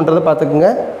மினிமம்ன்றதை பார்த்துக்குங்க.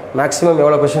 மேக்ஸிமம்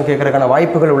எவ்வளோ கொஸ்டின் கேட்குறதுக்கான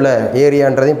வாய்ப்புகள் உள்ள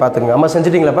ஏரியான்றதையும் பார்த்துக்குங்க. அம்மா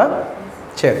செஞ்சிட்டிங்களாப்பா?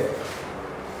 சரி,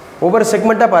 ஒவ்வொரு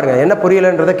செக்மெண்ட்டாக பாருங்கள். என்ன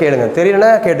புரியலைன்றதை கேளுங்க. தெரியலனா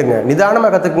கேட்டுங்க.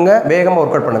 நிதானமாக கற்றுக்குங்க. வேகமாக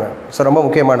ஒர்க் அவுட் பண்ணுங்கள். ஸோ ரொம்ப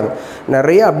முக்கியமானது.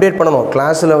 நிறைய அப்டேட் பண்ணணும்.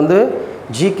 கிளாஸில் வந்து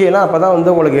ஜிகேலாம் அப்போ தான் வந்து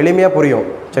உங்களுக்கு எளிமையாக புரியும்.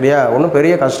 சரியா? ஒன்றும்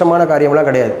பெரிய கஷ்டமான காரியம்லாம்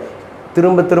கிடையாது.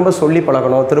 திரும்ப திரும்ப சொல்லி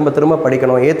பழகணும், திரும்ப திரும்ப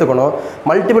படிக்கணும், ஏற்றுக்கணும்.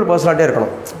 மல்டிபிள் பர்சனாலிட்டியாக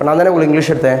இருக்கணும். இப்போ நான் தானே உங்களுக்கு இங்கிலீஷ்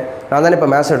எடுத்தேன், நான் தானே இப்போ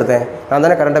மேத்ஸ் எடுத்தேன், நான்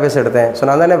தானே கரண்ட் அஃபேர்ஸ் எடுத்தேன், ஸோ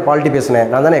நான் தானே பாலிட்டி பேசினேன்,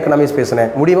 நான் தானே எக்கனாமிக்ஸ் பேசினேன்.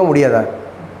 முடியுமா? முடியாதா?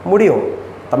 முடியும்.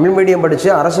 தமிழ் மீடியம் படித்து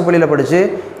அரசு பள்ளியில் படித்து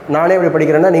நானே இப்படி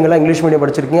படிக்கிறேன்னா நீங்களாம் இங்கிலீஷ் மீடியம்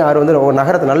படிச்சிருக்கீங்க. யார் வந்து ஒரு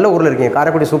நகரத்து நல்ல ஊரில் இருக்கீங்க.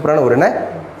 காரைக்குடி சூப்பரான ஊர். என்ன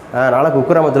நாளைக்கு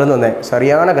குக்கிராமத்துலேருந்து வந்தேன்.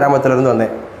 சரியான கிராமத்துலேருந்து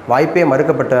வந்தேன். வாய்ப்பே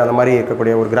மறுக்கப்பட்ட அந்த மாதிரி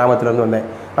இருக்கக்கூடிய ஒரு கிராமத்துலேருந்து வந்தேன்.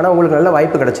 ஆனால் உங்களுக்கு நல்ல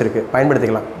வாய்ப்பு கிடச்சிருக்கு.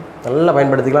 பயன்படுத்திக்கலாம், நல்லா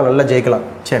பயன்படுத்திக்கலாம், நல்லா ஜெயிக்கலாம்.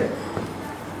 சரி,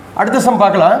 அடுத்த சம்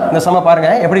பார்க்கலாம். இந்த சம்மை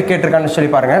பாருங்கள் எப்படி கேட்டிருக்கான்னு சொல்லி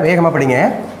பாருங்கள். வேகமாக படிங்க.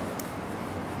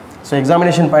 ஸோ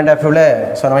எக்ஸாமினேஷன் பாயிண்ட் ஆஃப் வியூவில்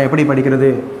ஸோ நம்ம எப்படி படிக்கிறது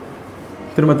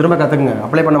திரும்ப திரும்ப கற்றுக்குங்க.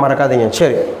 அப்ளை பண்ண மறக்காதீங்க.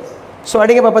 சரி, ஸோ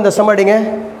அடிங்க பாப்பா. இந்த சம் அடிங்க.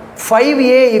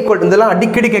 5A ஈக்குவல், இதெல்லாம்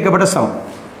அடிக்கடி கேட்கப்பட்ட some.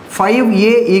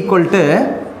 5A equal to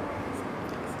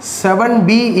 7B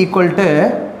equal to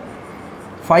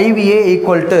 5A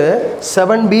equal to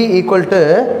 7B equal to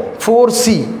 4C.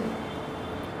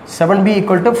 7B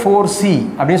equal to 4C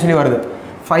அப்படின்னு சொல்லி வருது.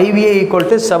 5A equal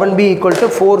to 7B equal to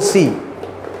 4C.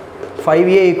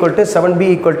 5A equal to 7B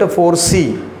equal to 4C.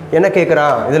 என்ன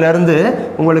கேட்குறான்? இதிலேருந்து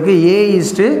உங்களுக்கு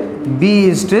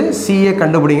A:B:Cயை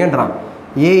கண்டுபிடிங்கன்றான்.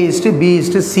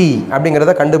 A:B:C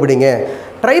அப்படிங்கிறத கண்டுபிடிங்க.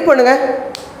 Try பண்ணுங்க.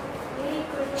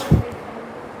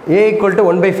 A ஈக்குவல் டு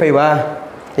 1/5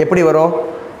 எப்படி வரும்?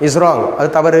 இஸ் ராங், அது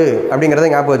தவறு அப்படிங்கிறத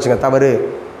ஞாபகம் வச்சுங்க. தவறு.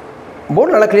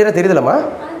 போர்டு நல்லா கிளியராக தெரியுதுலம்மா?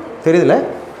 தெரியுதுல்ல?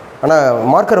 ஆனால்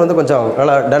மார்க்கர் வந்து கொஞ்சம்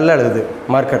நல்லா டல்லாக எழுதுது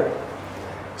marker.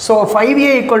 So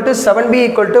 5A equal to 7B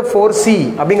equal to 4C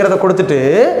அப்படிங்கிறத கொடுத்துட்டு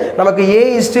நமக்கு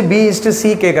A:B:C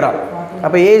கேட்குறான்.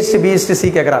 அப்போ A:B:C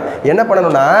கேட்குறான். என்ன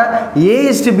பண்ணணும்னா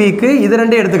A:Bக்கு இது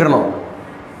 2 எடுத்துக்கிறணும்,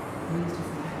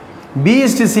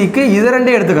 B:Cக்கு இது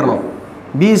 2 எடுத்துக்கிறணும்,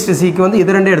 B:Cக்கு வந்து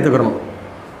இது 2 எடுத்துக்கிறணும்.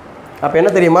 அப்போ என்ன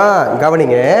தெரியுமா?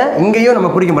 கவனிங்க. இங்கேயும் நம்ம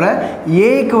குறிக்கும் போல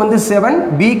Aக்கு வந்து 7,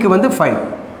 Bக்கு வந்து 5.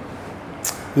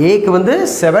 ஏக்கு வந்து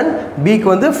 7, பிக்கு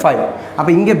வந்து 5. அப்போ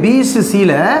இங்கே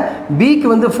B/Cயில் பிக்கு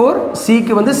வந்து 4,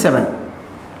 சிக்கு வந்து 7.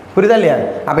 புரியுதா இல்லையா?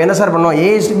 அப்போ என்ன சார் பண்ணோம்?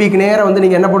 A/Bக்கு நேராக வந்து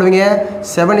நீங்கள் என்ன போடுவீங்க?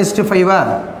 7:5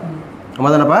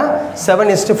 ஆமாம் தானப்பா?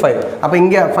 7:5. அப்போ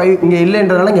இங்கே 5 இங்கே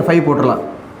இல்லைன்றதுனால இங்கே 5 போட்டுடலாம்.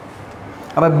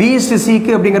 அப்போ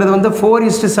B/Cக்கு அப்படிங்கிறது வந்து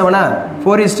 4:7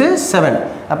 4:7.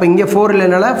 அப்போ இங்கே 4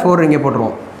 இல்லைனால 4 இங்கே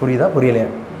போட்டுருவோம். புரியுதா புரியலையா?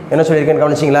 என்ன சொல்லியிருக்கேன்னு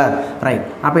கவனிச்சிங்களா? ரைட்.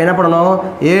 அப்போ என்ன பண்ணணும்?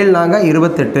 7 நாங்கள்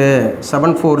 28,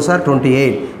 7 4s are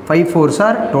 28, 5 4s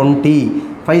are 20,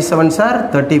 5 7s are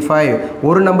 35.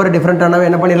 ஒரு நம்பர் டிஃப்ரெண்ட் ஆனாவே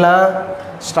என்ன பண்ணிடலாம்?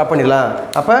 ஸ்டாப் பண்ணிடலாம்.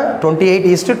 அப்போ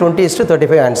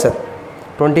 28:20:35 ஆன்சர்.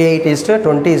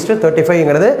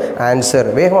 28:20:35ங்கிறது ஆன்சர்.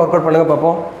 வேகமாக ஒர்க் அவுட் பண்ணுங்கள்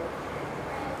பார்ப்போம்.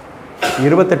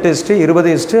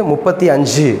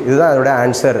 28:20:35 இதுதான் அதோட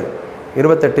answer.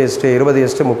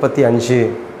 28:20:35.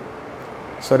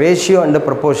 So ratio and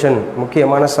proportion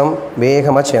முக்கியமான சம்.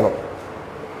 வேகமாக செய்யணும்.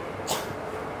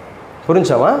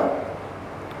 புரிஞ்சாமா?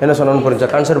 என்ன சொன்னோன்னு புரிஞ்சா?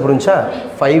 கான்செப்ட் புரிஞ்சா?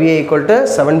 5A =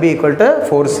 7B =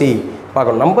 4C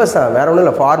பார்க்கணும். நம்பர்ஸ் தான், வேறு ஒன்றும்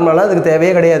இல்லை. ஃபார்முலாலாம் அதுக்கு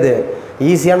தேவையே கிடையாது.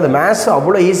 ஈஸியானது. மேத்ஸ்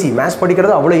அவ்வளோ ஈஸி. மேத்ஸ்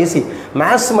படிக்கிறது அவ்வளோ ஈஸி.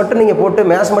 மேத்ஸ் மட்டும் நீங்கள் போட்டு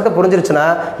மேத்ஸ் மட்டும் புரிஞ்சிருச்சுன்னா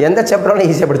எந்த சாப்டராலும்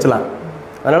ஈஸியாக படிச்சலாம்.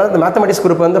 அதனால இந்த மேத்தமெட்டிக்ஸ்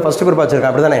குரூப் வந்து ஃபஸ்ட்டு குரூப்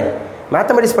வச்சுருக்கேன். அப்படி தானே?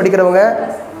 மேத்தமெட்டிக்ஸ் படிக்கிறவங்க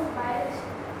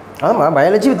ஆமாம்,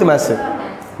 biology with maths,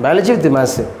 biology with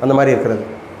maths அந்த மாதிரி இருக்கிறது.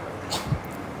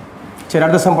 சரி,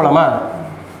 அடுத்த சம் போகலாமா?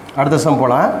 அடுத்த சம்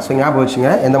போகலாம். ஸோ ஞாபகம் வச்சுங்க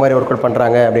எந்த மாதிரி ஒர்க் அவுட்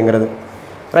பண்ணுறாங்க அப்படிங்கிறது.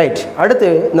 ரைட். அடுத்து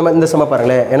இந்த சம்மை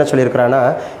பாருங்களேன். என்ன சொல்லியிருக்கிறான்னா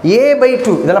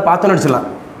A/2 இதெல்லாம் பார்த்தோன்னு வச்சுக்கலாம்.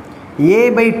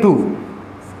 A/2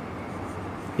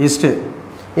 is to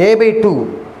A/2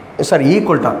 sorry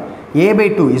ஈக்குவல்ட்டா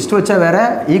A/2 is to வச்சா வேறு,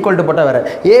 ஈக்குவல்ட்டு போட்டால் வேறு.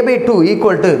 A/2 =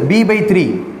 B/3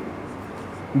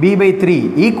 B/3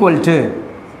 equal to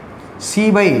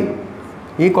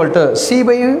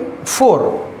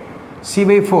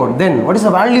C/4. Then what is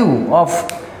the value of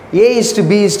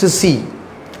A/B/C?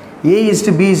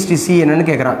 A/B/C என்னன்னு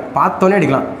கேட்குறான். பார்த்தோன்னே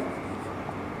அடிக்கலாம்.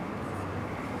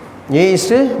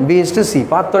 A/B/C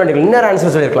பார்த்தோன்னே அடிக்கலாம். இன்னொரு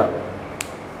ஆன்சர் சொல்லியிருக்கலாம்.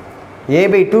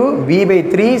 A/2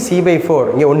 B/3 C/4.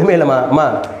 இங்கே ஒன்றுமே இல்லைம்மா. அம்மா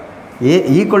A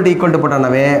ஈக்குவல் டு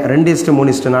போட்டானாவே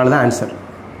 2:3:4 தான் ஆன்சர்.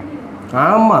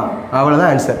 ஆமாம்,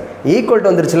 அவ்வளோதான் ஆன்சர். Equal to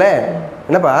வந்துருச்சுல.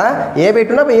 என்னப்பா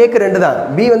A/2னா இப்போ ஏக்கு 2 தான்,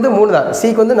 B வந்து 3 தான்,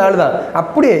 சிக்கு வந்து 4 தான்.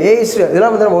 அப்படியே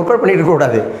இதெல்லாம் வந்து நம்ம ஒர்க் அவுட் பண்ணிட்டு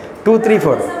இருக்கக்கூடாது. 2 3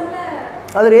 4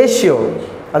 அது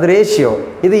ரேஷியோ.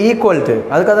 இது ஈக்குவல்ட்டு.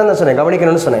 அதுக்காக தான் நான் சொன்னேன்,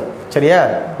 கவனிக்கணும்னு சொன்னேன். சரியா?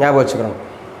 ஞாபகம் வச்சுக்கணும்.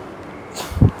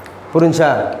 புரிஞ்சா?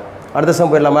 அடுத்த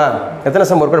சம் போயிடலாமா? எத்தனை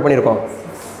சம் ஒர்க் அவுட் பண்ணியிருக்கோம்?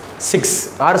 6.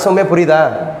 6 சம்மே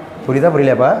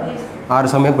புரியலையாப்பா? 6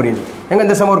 சம்மே புரியுது. எங்கே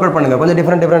இந்த சம் ஒர்க் அவுட் பண்ணுங்கள். கொஞ்சம்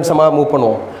டிஃப்ரெண்ட் சம்மாக மூவ்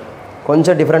பண்ணுவோம்.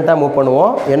 கொஞ்சம் டிஃப்ரெண்ட்டாக மூவ்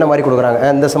பண்ணுவோம். என்ன மாதிரி கொடுக்குறாங்க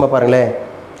இந்த சம்மை பாருங்களேன்.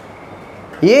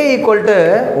 A =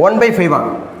 1/5.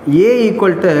 A =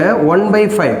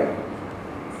 1/5.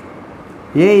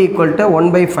 A =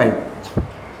 1/5.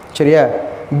 சரியா?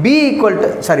 B =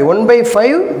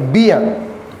 1/5 B.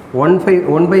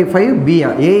 1/5 B.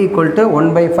 A =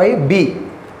 1/5 B.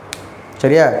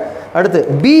 சரியா? அடுத்து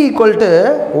B =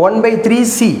 1/3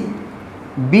 C.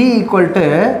 B =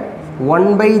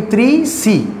 1/3 C.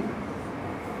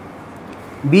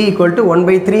 B =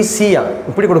 1/3 C.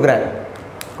 இப்படி கொடுக்குறேன்.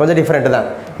 கொஞ்சம் டிஃப்ரெண்ட்டு தான்.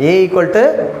 A =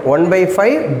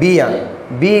 1/5 B.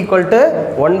 B =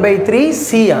 1/3 C.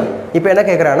 இப்போ என்ன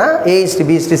கேட்குறான்னா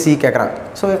A/B/C கேட்குறான்.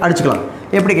 ஸோ அடிச்சுக்கலாம்.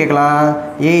 எப்படி கேட்கலாம்?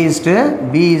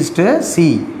 A/B/C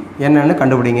என்னன்னு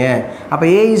கண்டுபிடிங்க. அப்போ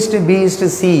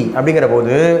A/B/C அப்படிங்கிற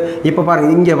போது இப்போ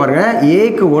பாருங்கள், இங்கே பாருங்கள்,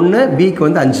 ஏக்கு 1 பிக்கு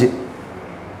வந்து 5.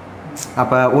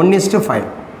 அப்போ 1:5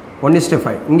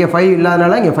 1:5. இங்கே 5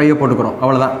 இல்லாதனால இங்கே 5 போட்டுக்கிறோம்.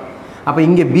 அவ்வளோதான். அப்போ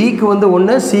இங்கே பிக்கு வந்து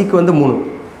 1, சிக்கு வந்து 3.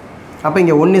 அப்போ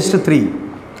இங்கே 1:3.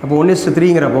 அப்போ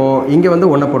 1:3ங்கிறப்போ இங்கே வந்து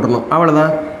 1 போட்டுடணும்.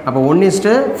 அவ்வளோதான். அப்போ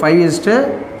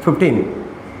 1:5:15.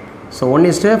 So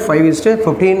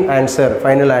 1:5:15 answer,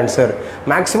 final answer.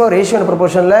 Maximum ratio and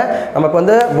ப்ரொபோர்ஷனில் நமக்கு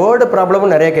வந்து வேர்டு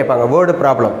ப்ராப்ளமும் நிறைய கேட்பாங்க. வேர்டு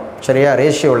ப்ராப்ளம் சரியா?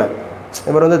 ரேஷியோவில்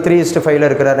இவர் வந்து 3:5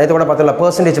 இருக்கிறார். நேற்று கூட பார்த்தோம்ல,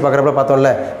 பர்சன்டேஜ் பார்க்குறப்ப பார்த்தோம்ல,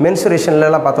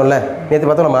 மென்சுரேஷன்லாம் பார்த்தோம்ல. நேற்று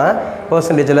பார்த்தோம்மா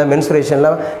பர்சன்டேஜில் மென்சுரேஷனில்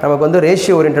நமக்கு வந்து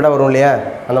ரேஷியோ ஓரியன்டாக வரும் இல்லையா?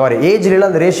 அந்த மாதிரி ஏஜ்லாம்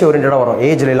அந்த ரேஷியோ ஓரியன்டாக வரும்.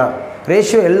 ஏஜ்லாம்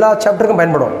ரேஷியோ எல்லா சாப்டருக்கும்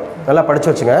பயன்படும். நல்லா படித்து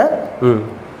வச்சுங்க.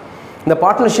 இந்த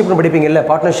பார்ட்னர்ஷிப்னு படிப்பீங்க இல்லை?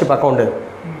 Partnership account.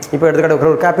 இப்போ எடுத்துக்கிட்ட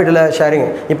ஒரு கேபிட்டலில் ஷேரிங்.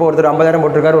 இப்போ ஒருத்தர் 50,000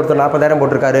 போட்டிருக்காரு, ஒருத்தர் 40,000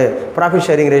 போட்டிருக்காரு. ப்ராஃபிட்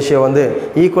ஷேரிங் ரேஷியோ வந்து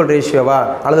ஈக்குவல் ரேஷியோவா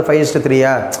அல்லது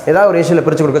 5:3 ஏதாவது ஒரு ரேஷியோவில்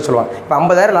பிரித்து கொடுக்க சொல்லுவாங்க. இப்போ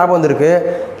 50,000 லாபம் வந்திருக்கு,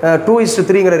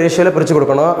 2:3ங்கிற ரேஷியோவில் பிரித்து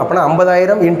கொடுக்கணும். அப்போனா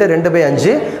 50,000 ×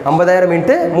 2/5, 50,000 ×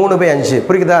 3/5.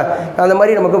 புரியுதா? அந்த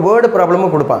மாதிரி நமக்கு வேர்டு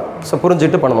ப்ராப்ளமும் கொடுப்பான். ஸோ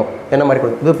புரிஞ்சுட்டு பண்ணணும். என்ன மாதிரி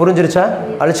கொடுக்கும் இது? புரிஞ்சிருச்சா?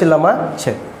 அழிச்சிடலாமா?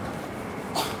 சரி,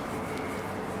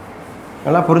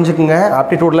 நல்லா புரிஞ்சுக்குங்க.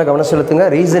 ஆப்டிடியூடில் கவனம் செலுத்துங்க,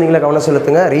 ரீசனிங்கில் கவனம்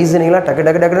செலுத்துங்க. ரீசனிங்லாம் டக்கு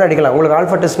டக்குன்னு அடிக்கலாம். உங்களுக்கு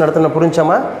ஆல்ஃபா டெஸ்ட் நடத்தின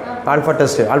புரிஞ்சாமா? Alpha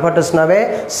test. Alpha டெஸ்ட்னாவே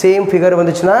same figure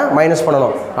வந்துச்சுன்னா மைனஸ்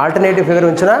பண்ணணும், ஆல்டர்னேட்டிவ் ஃபிகர்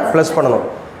வந்துச்சுன்னா ப்ளஸ் பண்ணணும்,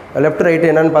 லெஃப்ட் ரைட்டு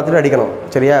என்னென்னு பார்த்துட்டு அடிக்கணும்.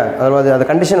 சரியா? அதாவது அந்த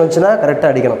கண்டிஷன் வந்துச்சுன்னா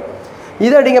கரெக்டாக அடிக்கணும்.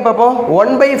 இதை அடிங்க பார்ப்போம்.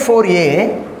 1/4a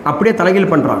அப்படியே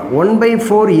தலைகீழ் பண்ணுறான்.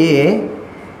 1/4a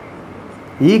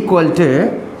equal to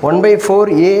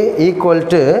 1/4a equal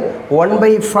to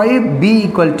 1/5b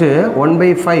equal to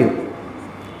 1/5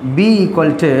 b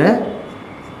equal to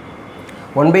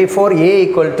 1/4a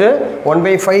equal to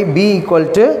 1/5b equal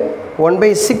to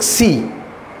 1/6c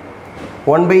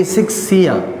 1/6c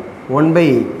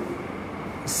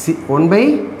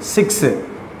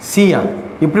 1/6c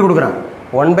இப்படி கொடுக்குறான்.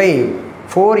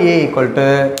 1/4a equal to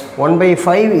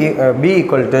 1/5b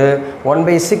equal to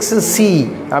 1/6c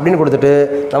அப்படின்னு கொடுத்துட்டு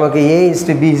நமக்கு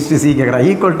a:b:c கேட்குறான்.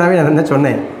 ஈக்குவல்ட்டாகவே நான் என்ன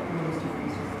சொன்னேன்,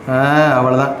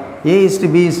 அவ்வளோதான்.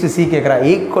 a:b:c கேட்குறான்.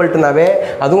 ஈக்குவல்ட்டுனாவே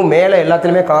அதுவும் மேலே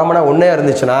எல்லாத்துலேயுமே காமனாக ஒன்றே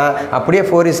இருந்துச்சுன்னா அப்படியே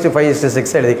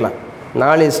 4:5:6 எழுதிக்கலாம்.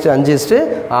 4:5:6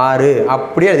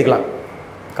 அப்படியே எழுதிக்கலாம்.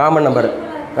 காமன் நம்பர்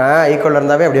ஈக்குவல்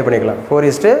இருந்தாவே அப்படியே பண்ணிக்கலாம்.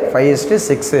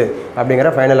 4:5:6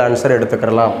 அப்படிங்கிற ஃபைனல் ஆன்சர்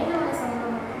எடுத்துக்கிறலாம்.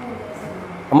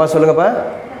 அம்மா சொல்லுங்கப்பா.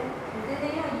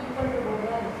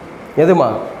 எதுமா?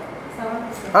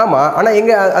 ஆமாம், ஆனால்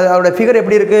எங்கே அதோட ஃபிகர்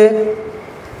எப்படி இருக்குது?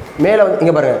 மேலே வந்து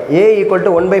இங்கே பாருங்கள், a ஈக்குவல்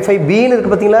டு 1/5bன்னு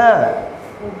இருக்குது பார்த்தீங்களா?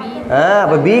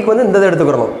 அப்போ பிக்கு வந்து இந்த இதை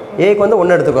எடுத்துக்கிறணும், ஏக்கு வந்து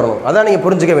 1 எடுத்துக்கிறணும். அதான் நீங்கள்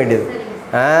புரிஞ்சிக்க வேண்டியது.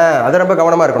 அதை ரொம்ப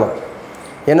கவனமாக இருக்கணும்.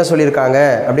 என்ன சொல்லியிருக்காங்க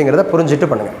அப்படிங்கிறத புரிஞ்சுட்டு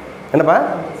பண்ணுங்கள். என்னப்பா?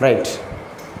 ரைட்.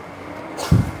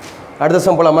 அடுத்த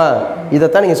சம் போலாமா?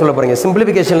 இதைத்தான் நீங்கள் சொல்ல போகிறீங்க.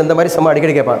 சிம்பிளிஃபிகேஷன் இந்த மாதிரி சம்ம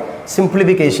அடிக்கடி கேட்பான்.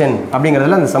 சிம்பிளிஃபிகேஷன்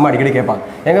அப்படிங்கிறதுல அந்த சம்ம அடிக்கடி கேட்பான்.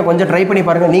 எங்கே கொஞ்சம் ட்ரை பண்ணி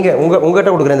பாருங்கள். நீங்கள் உங்கள்கிட்ட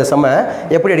கொடுக்குற இந்த சம்ம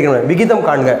எப்படி அடிக்கணும்? விகிதம்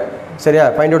காண்க. சரியா?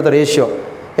 Find out the ratio.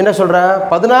 என்ன சொல்கிறேன்?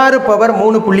 16 பவர்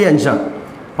 3.5.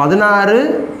 16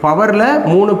 பவரில்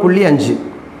 3.5.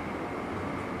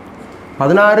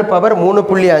 16 power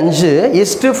 3.5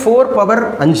 is to 4 power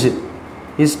 5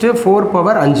 is to 4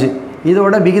 power 5.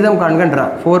 இதோட விகிதம்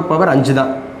காண்கன்றான். 4 பவர் 5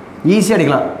 தான். ஈஸியாக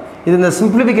அடிக்கலாம். இது இந்த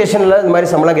சிம்பிளிஃபிகேஷனில் இந்த மாதிரி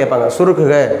சம்பளம் கேட்பாங்க.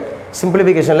 சுருக்குக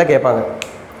சிம்பிளிஃபிகேஷனில் கேட்பாங்க.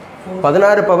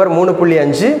 16 பவர்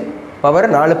 3.5 பவர்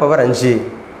 4 பவர் 5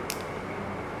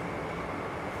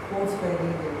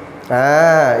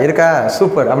 இருக்கா?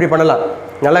 சூப்பர். அப்படி பண்ணலாம்.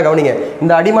 நல்லா கவனிங்க.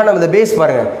 இந்த அடிமானம் இந்த பேஸ்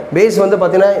பாருங்கள். பேஸ் வந்து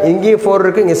பார்த்தீங்கன்னா இங்கேயும் 4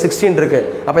 இருக்குது, இங்கே 16 இருக்குது.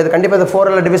 அப்போ இது கண்டிப்பாக இது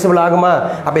 4 டிவிசிபிள் ஆகுமா?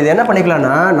 அப்போ இது என்ன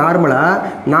பண்ணிக்கலாம்னா நார்மலாக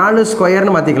 4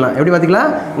 ஸ்கொயர்னு மாற்றிக்கலாம். எப்படி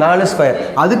மாற்றிக்கலாம்? 4 ஸ்கொயர்.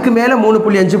 அதுக்கு மேலே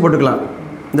 3.5 போட்டுக்கலாம்.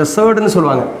 இந்த சேர்டுன்னு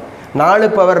சொல்லுவாங்க. 4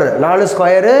 பவர் 4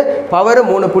 ஸ்கொயரு பவர்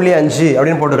 3.5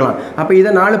 அப்படின்னு போட்டுக்கலாம். அப்போ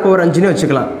இதை 4 பவர் 5ன்னு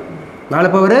வச்சுக்கலாம். 4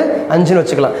 பவர் 5ன்னு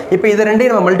வச்சுக்கலாம். இப்போ இதை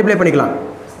ரெண்டையும் நம்ம மல்டிப்ளை பண்ணிக்கலாம்.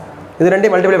 இது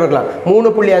ரெண்டையும் மல்டிப்ளை பண்ணிக்கலாம்.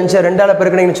 3.5 2ஆல்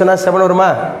பெருக்கினீங்கன்னு சொன்னால் 7 வருமா?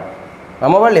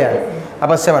 ஆமாவா இல்லையா?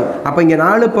 அப்போ 7. அப்போ இங்கே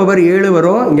 4 பவர் 7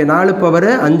 வரும், இங்கே 4 பவர்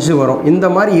 5 வரும். இந்த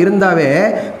மாதிரி இருந்தாவே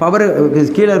பவர்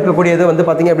கீழே இருக்கக்கூடியது வந்து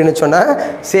பார்த்திங்க அப்படின்னு சொன்னால்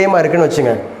சேமாக இருக்குதுன்னு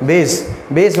வச்சுங்க.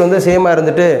 பேஸ் வந்து சேமாக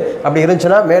இருந்துட்டு அப்படி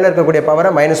இருந்துச்சுன்னா மேலே இருக்கக்கூடிய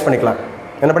பவரை மைனஸ் பண்ணிக்கலாம்.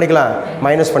 என்ன பண்ணிக்கலாம்?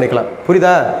 மைனஸ் பண்ணிக்கலாம்.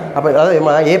 புரியுதா? அப்போ அதாவது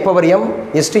a power m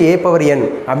is to a power n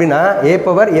அப்படின்னா a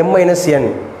power m minus n.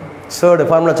 Chaired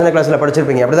formula சின்ன கிளாஸில்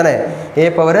படிச்சிருப்பீங்க. அப்படி தானே? a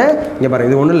பவர் இங்கே பாருங்கள்,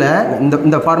 இது ஒன்றும் இல்லை,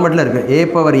 இந்த ஃபார்மேட்டில் இருக்குது. a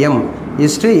power m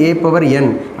is to a power n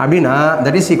அப்படின்னா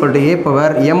that is equal to a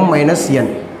power m minus n.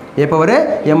 a power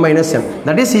m minus n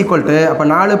that is equal to அப்போ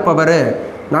 4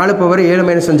 பவர் 7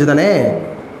 மைனஸ் 5 தானே?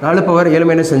 4 பவர் 7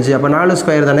 மைனஸ் 5 அப்போ 4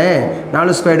 ஸ்கொயர் தானே?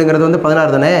 4 ஸ்கொயருங்கிறது வந்து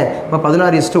 16 தானே? அப்போ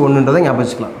 16:1 ஞாபகம்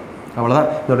வச்சுக்கலாம். அவ்வளோதான்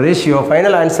இதோட ரேஷியோ.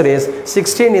 Final answer is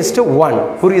 16:1.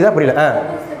 புரியுதா? புரியல?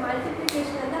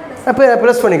 அப்போ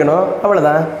ப்ளஸ் பண்ணிக்கணும்.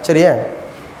 அவ்வளோதான். சரியா?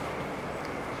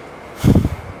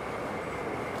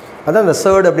 அதான் இந்த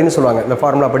சேர்டு அப்படின்னு சொல்லுவாங்க. இந்த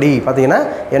ஃபார்முலா படி பார்த்தீங்கன்னா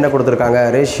என்ன கொடுத்துருக்காங்க?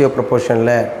 ரேஷியோ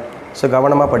ப்ரொப்போர்ஷனில். ஸோ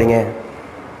கவனமாக படிங்க.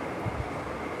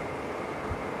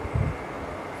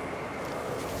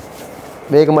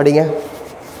 வேகமாடிங்க.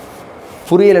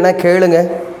 புரியலைன்னா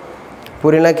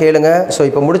கேளுங்க. ஸோ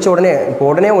இப்போ முடித்த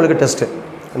உடனே உங்களுக்கு டெஸ்ட்டு.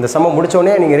 இந்த சம்ம முடித்த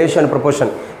உடனே நீங்கள் ரேஷியோ அண்ட்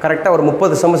ப்ரொப்போர்ஷன் கரெக்டாக ஒரு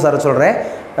 30 சம்மு சார் சொல்கிறேன்.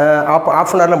 ஆஃப்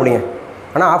அன் ஹவரில் முடிங்க.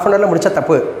 ஆனால் ஆஃப் அன் ஹவரில் முடித்தா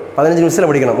தப்பு. 15 நிமிஷத்தில்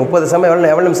முடிக்கணும். 30 சம்ம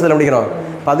எவ்வளோ நிமிஷத்தில் முடிக்கணும்?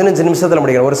 15 நிமிஷத்தில்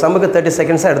முடிக்கணும். ஒரு சம்முக்கு 30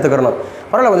 செகண்ட்ஸாக எடுத்துக்கிறணும்.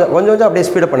 பரவாயில்ல, கொஞ்சம் அப்படியே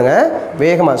ஸ்பீடப் பண்ணுங்கள்.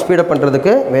 வேகமாக ஸ்பீடப்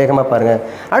பண்ணுறதுக்கு வேகமாக பாருங்கள்.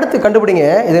 அடுத்து கண்டுபிடிங்க.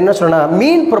 இது என்ன சொல்லணும்னா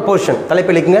மீன் ப்ரொப்போர்ஷன்.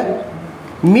 தலைப்பு இலக்குங்க.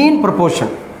 மீன்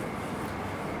ப்ரொப்போர்ஷன்.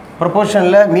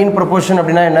 ப்ரொப்போர்ஷனில் மீன் ப்ரொப்போர்ஷன்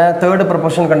அப்படின்னா என்ன? 3rd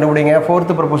ப்ரொப்போர்ஷன் கண்டுபிடிங்க,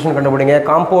 4th ப்ரொப்போர்ஷன் கண்டுபிடிங்க,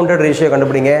 காம்பவுண்டட் ரேஷியோ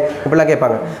கண்டுபிடிங்க. இப்படிலாம்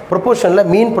கேட்பாங்க. ப்ரொப்போர்ஷனில்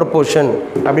மீன் ப்ரொப்போர்ஷன்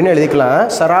அப்படின்னு எழுதிக்கலாம்.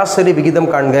 சராசரி விகிதம்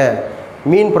காண்க.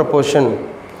 மீன் ப்ரொப்போர்ஷன்.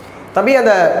 தம்பி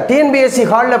அந்த டிஎன்பிஎஸ்சி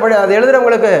ஹாலில் அது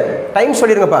எழுதுகிறவங்களுக்கு time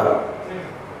சொல்லிடுங்கப்பா.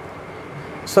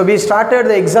 So we started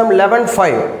the exam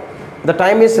 11:05. The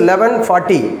time is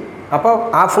 11:40. அப்போ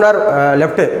 ½ an hour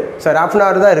left. Sir ½ an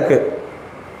hour தான் இருக்குது.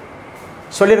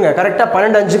 சொல்லிடுங்க. கரெக்டாக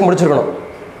 12:05 முடிச்சிருக்கணும்.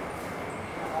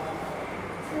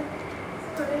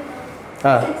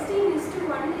 ஆ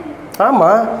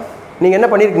ஆமாம், நீங்கள் என்ன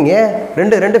பண்ணியிருக்கீங்க,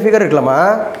 ரெண்டு ஃபிகர் இருக்கலாமா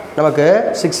நமக்கு.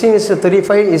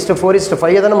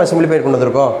 16:35:4:5 தான் நம்ம சிம்பிளிஃபை கொண்டு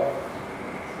வந்திருக்கோம்.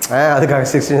 அதுக்காக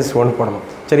 16:1 போடணும்.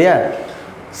 சரியா?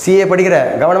 சிஏ படிக்கிற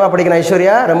கவனமாக படிக்கணும்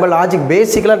ஐஸ்வர்யா, ரொம்ப லாஜிக்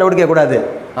பேசிக்கெலாம் டவுட் கேட்கக்கூடாது.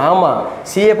 ஆமாம்,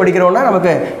 சிஏ படிக்கிறோன்னா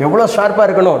நமக்கு எவ்வளோ ஷார்ப்பாக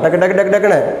இருக்கணும்,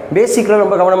 டக்குன்னு பேசிக்கில்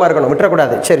ரொம்ப கவனமாக இருக்கணும்,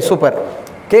 விட்டுறக்கூடாது. சரி, சூப்பர்.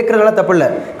 கேட்குறதுலாம் தப்பு இல்லை.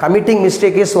 Committing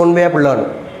mistake is one way of learn.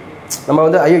 நம்ம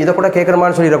வந்து ஐயோ இதை கூட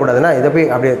கேட்குறமான்னு சொல்லிடக்கூடாதுன்னா, இதை போய்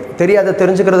அப்படியே தெரியாத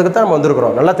தெரிஞ்சுக்கிறதுக்கு தான் நம்ம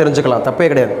வந்துருக்குறோம். நல்லா தெரிஞ்சுக்கலாம், தப்பே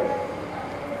கிடையாது.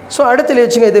 ஸோ அடுத்துல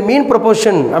வச்சுங்க, இது மீன்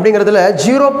ப்ரொபோர்ஷன் அப்படிங்கிறதுல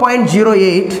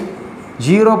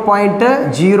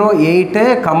 0.08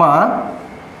 கமா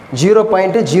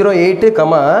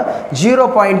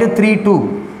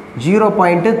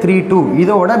 0.32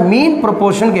 இதோட மீன்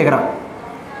ப்ரொபோர்ஷன் கேட்குறான்.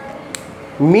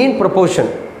 மீன் ப்ரொபோர்ஷன்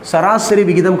சராசரி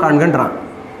விகிதம் காண்கன்றான்.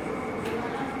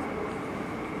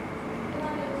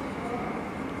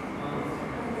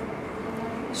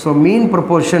 ஸோ மீன்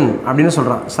ப்ரொபோர்ஷன் அப்படின்னு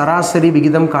சொல்கிறான், சராசரி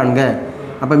விகிதம் காண்க.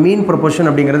 அப்போ மீன் ப்ரொபோர்ஷன்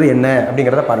அப்படிங்கிறது என்ன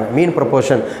அப்படிங்கிறத பாருங்கள். மீன்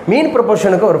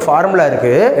ப்ரொபோர்ஷனுக்கு ஒரு ஃபார்முலா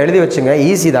இருக்குது, எழுதி வச்சுங்க,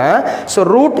 ஈஸி தான். ஸோ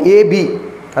ரூட் ஏபி,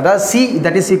 அதாவது see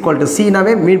that is equal to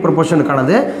சினாவே mean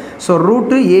ப்ரொபோர்ஷனுக்கானது. So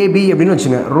route AB அப்படின்னு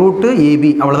வச்சுங்க, ரூட்டு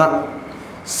ஏபி, அவ்வளோதான்.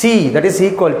 See that is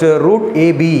equal to root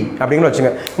AB அப்படின்னு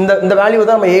வச்சுங்க. இந்த வேல்யூ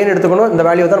தான் நம்ம ஏன்னு எடுத்துக்கணும், இந்த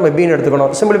வேல்யூ தான் நம்ம பின்னு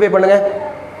எடுத்துக்கணும். சிம்பிளிஃபை பண்ணுங்கள்.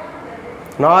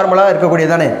 நார்மலாக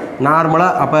இருக்கக்கூடியது தானே,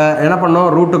 நார்மலாக. அப்போ என்ன பண்ணோம்,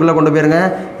 ரூட்டுக்குள்ளே கொண்டு போயிருங்க.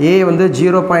 ஏ வந்து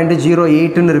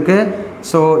 0.08ன்னு இருக்குது.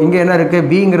 ஸோ இங்கே என்ன இருக்குது,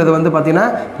 பிங்கிறது வந்து பார்த்திங்கன்னா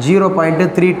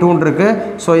 0.32ன்னு இருக்குது.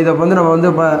 ஸோ இதை வந்து நம்ம வந்து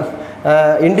இப்போ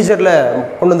இன்டிஜரில்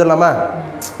கொண்டு வந்துடலாமா.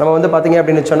 நம்ம வந்து பார்த்திங்க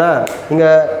அப்படின்னு சொன்னால் இங்கே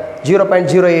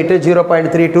 0.08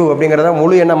 0.32 அப்படிங்கிறத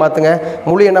முழு எண்ணை மாற்றுங்க.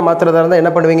 முழு எண்ணை மாற்றுறதா இருந்தால்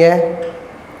என்ன பண்ணுவீங்க,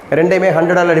 ரெண்டையுமே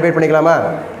 100ஆல் டிவைட் பண்ணிக்கலாமா.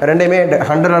 ரெண்டையுமே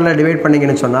 100ஆல் டிவைட்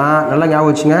பண்ணிங்கன்னு சொன்னால் நல்லா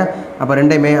ஞாபகம் வச்சுங்க. அப்போ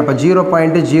ரெண்டையுமே அப்போ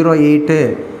 0.08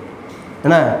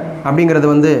 என்ன அப்படிங்கிறது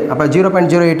வந்து, அப்போ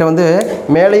 0.08 வந்து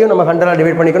மேலேயும் நம்ம 100ஆல்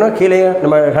டிவைட் பண்ணிக்கணும், கீழேயும்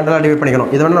நம்ம 100ஆல் டிவைட் பண்ணிக்கணும்.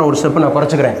 இதை வேணால் நான் ஒரு ஸ்டெப்பு நான்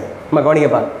குறைச்சிக்கிறேன். நம்ம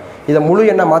கவனிங்கப்பா, இதை முழு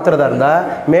எண்ணை மாற்றுறதா இருந்தால்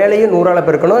மேலேயும் 100ஆல்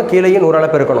பெருக்கணும், கீழேயும்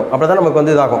 100ஆல் பெருக்கணும். அப்போ தான் நமக்கு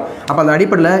வந்து இதாகும். அப்போ அந்த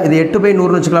அடிப்படையில் இது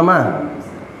 8/100ன்னு வச்சுக்கலாமா.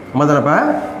 முதல்லப்பா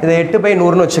இதை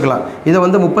 8/100ன்னு வச்சுக்கலாம். இதை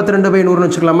வந்து 32/100ன்னு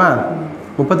வச்சுக்கலாமா.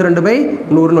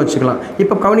 32/100ன்னு வச்சுக்கலாம்.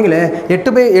 இப்போ கவனிங்களே, 8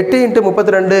 ×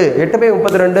 32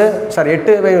 8/32 சாரி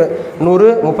 8/100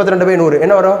 32/100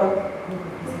 என்ன வரும்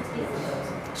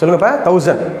சொல்லுங்கப்பா,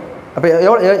 1000. அப்போ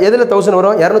எவ்வளோ, எதில் 1000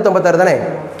 வரும், 256 தானே.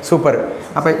 சூப்பர்.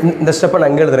 அப்போ இந்த ஸ்டெப்பை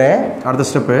நான் இங்கே எழுதுகிறேன், அடுத்த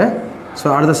ஸ்டெப்பு. ஸோ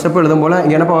அடுத்த ஸ்டெப் எழுதும் போல்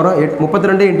இங்கே என்னப்பா வரும்,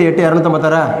 32 × 8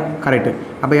 256 கரெக்டு.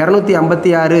 அப்போ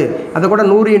 256, அதை கூட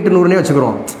 100 × 100னே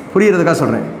வச்சுக்கிறோம், புரியுறதுக்காக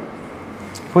சொல்கிறேன்,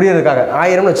 புரியுறதுக்காக.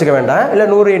 1000ன்னு வச்சுக்க வேண்டாம், இல்லை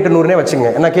 100 × 100னே வச்சுங்க.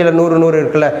 ஏன்னா கீழே 100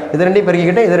 இருக்குல்ல, இது ரெண்டையும்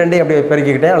பெருக்கிக்கிட்டே இது ரெண்டையும் அப்படியே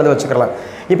பெருக்கிக்கிட்டே அல்லது வச்சுக்கலாம்.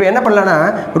 இப்போ என்ன பண்ணலான்னா,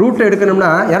 ரூட்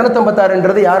எடுக்கணும்னா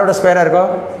 256ன்றது யாரோட ஸ்கொயராக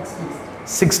இருக்கும்,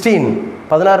 16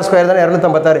 16 ஸ்கொயர் தானே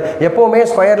 256. எப்போவுமே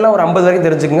ஸ்கொயரில் ஒரு 50 வரைக்கும்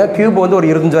தெரிஞ்சுக்குங்க, கியூப் வந்து ஒரு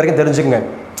 25 வரைக்கும் தெரிஞ்சுக்குங்க,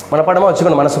 மனப்பாடமாக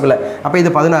வச்சுக்கணும் மனசுக்குள்ளே. அப்போ இது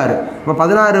 16. இப்போ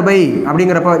 16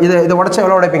 அப்படிங்கிறப்ப இதை உடச்சா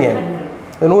எவ்வளோ உடைப்பீங்க,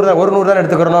 100 தான், ஒரு 100 தான்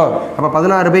எடுத்துக்கிறணும். அப்போ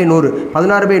 16/100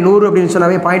 16/100 அப்படின்னு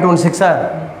சொன்னாவே 0.16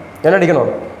 என்ன அடிக்கணும்,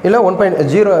 இல்லை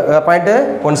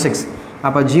 0.16.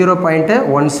 அப்போ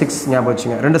 0.16 ஞாபகம்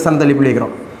வச்சுங்க, ரெண்டு ஸ்தானம் தள்ளி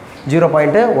பிள்ளைக்கிறோம்.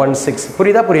 0.16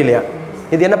 புரியுதா புரியலையா.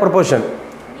 இது என்ன ப்ரொபோர்ஷன்,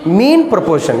 மீன்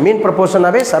ப்ரொபோர்ஷன். மீன்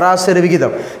ப்ரொபோர்ஷனாவே சராசரி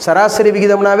விகிதம். சராசரி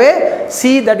விகிதம்னாவே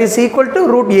see that is equal to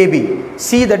root AB.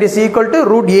 See that is equal to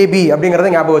root AB அப்படிங்கிறத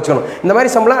ஞாபகம் வச்சுக்கணும். இந்த மாதிரி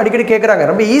சம்லாம் அடிக்கடி கேட்குறாங்க,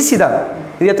 ரொம்ப ஈஸி தான்.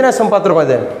 இது எத்தனை சம் பார்த்துருக்கோம்,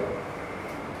 இது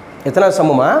எத்தனை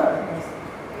சம்முமா,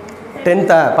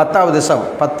 10th 10வது சம்,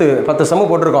 10 சம்மு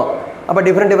போட்டிருக்கோம். அப்போ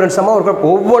டிஃப்ரெண்ட் சம்மாக இருக்கும்,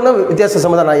 ஒவ்வொன்றும் வித்தியாச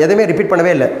சம்மு தான். நான் எதுவுமே ரிப்பீட்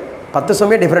பண்ணவே இல்லை, 10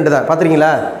 சம்மே டிஃப்ரெண்ட் தான்.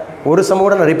 பார்த்துருக்கீங்களா, ஒரு சம்மு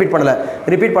கூட நான் ரிப்பீட் பண்ணலை.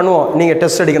 ரிப்பீட் பண்ணுவோம், நீங்கள்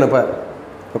டெஸ்ட் அடிக்கணும்.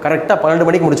 இப்போ கரெக்டாக 12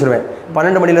 மணிக்கு முடிச்சிடுவேன்.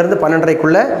 12 மணிலேருந்து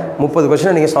 12:30க்குள்ளே 30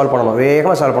 கொஸ்டினை நீங்கள் சால்வ் பண்ணணும்,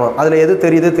 வேகமாக சால்வ் பண்ணணும். அதில் எது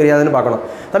தெரியுது தெரியாதுன்னு பார்க்கணும்.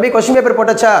 தம்பி கொஸ்டின் பேப்பர்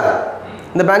போட்டாச்சா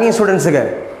இந்த பேங்கிங் ஸ்டூடெண்ட்ஸுக்கு,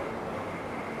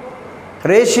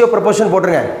 ரேஷியோ ப்ரொபோர்ஷன்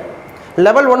போட்டுருங்க.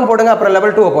 லெவல் 1 போடுங்க, அப்புறம்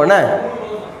லெவல் 2 வைப்போம்.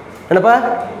 என்னப்பா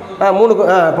 3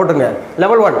 போட்டுருங்க,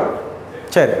 லெவல் 1.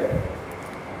 சரி,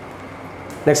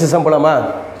 நெக்ஸ்ட் சம் போகலாமா.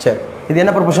 சரி, இது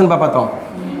என்ன ப்ரொபோர்ஷன் பார்த்தோம்,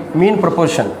 மீன்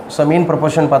ப்ரொபோர்ஷன். ஸோ மீன்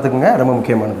ப்ரொபோர்ஷன் பார்த்துக்குங்க, ரொம்ப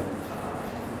முக்கியமானது.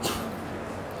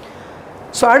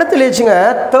 ஸோ அடுத்து வச்சுங்க,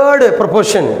 தேர்டு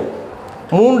ப்ரொபோர்ஷன்,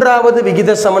 மூன்றாவது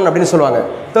விகித சமன் அப்படின்னு சொல்லுவாங்க.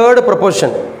 தேர்டு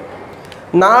ப்ரொபோர்ஷன்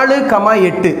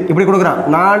 4,8 இப்படி கொடுக்குறான்,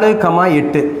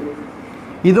 4,8.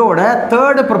 இதோட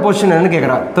தேர்டு ப்ரொபோர்ஷன் என்னன்னு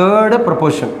கேட்குறான். தேர்டு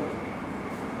ப்ரொபோர்ஷன்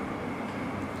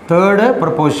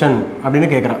அப்படின்னு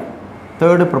கேட்குறான்.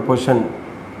 தேர்டு ப்ரொபோர்ஷன்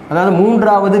அதாவது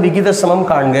மூன்றாவது விகித சமம்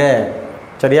காண்க.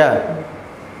 சரியா,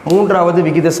 மூன்றாவது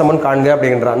விகித சமன் காண்க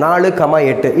அப்படின்றான்.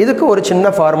 4,8 இதுக்கு ஒரு சின்ன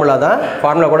ஃபார்முலா தான்,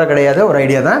 ஃபார்முலா கூட கிடையாது, ஒரு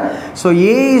ஐடியா தான். ஸோ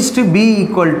A/B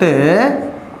ஈக்குவல் டு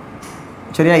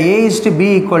சரியா, A/B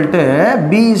ஈக்குவல் டு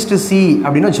B/C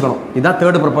அப்படின்னு வச்சுக்கணும். இதுதான்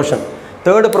தேர்டு ப்ரொபோர்ஷன்.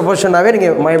 தேர்டு ப்ரொபோர்ஷனாகவே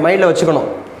நீங்கள் மைண்டில் வச்சுக்கணும்.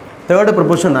 Third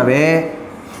ப்ரொபோர்ஷனாகவே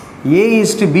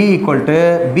A/B equal to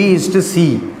B/C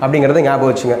அப்படிங்கிறத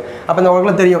ஞாபகம் வச்சுங்க. அப்போ இந்த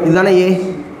உங்களுக்கு தெரியும், இதுதானே A,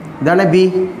 இதுதானே B.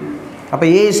 அப்போ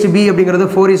A/B அப்படிங்கிறது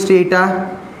 4:8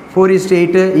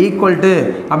 4:8 ஈக்குவல் டு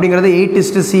அப்படிங்கிறது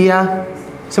 8:C.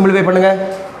 சிம்பிளிஃபை பண்ணுங்கள்,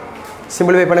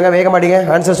 சிம்பிளிஃபை பண்ணுங்கள், வேக மாட்டீங்க.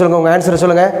 ஆன்சர் சொல்லுங்கள், உங்கள் ஆன்சரை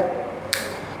சொல்லுங்கள்.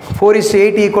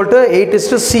 4:8 ஈக்குவல் டு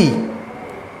 8:C.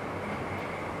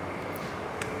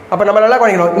 அப்போ நம்ம நல்லா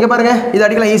கவனிக்கணும். இங்கே பாருங்கள், இது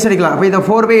அடிக்கலாம், ஈஸி அடிக்கலாம். அப்போ இதை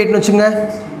 4/8ன்னு வச்சுக்கோங்க.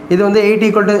 இது வந்து 8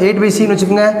 ஈக்குவல் டு 8/Cன்னு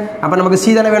வச்சுக்கோங்க. அப்போ நமக்கு C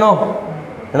தானே வேணும்,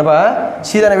 என்னப்பா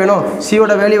C தானே வேணும்.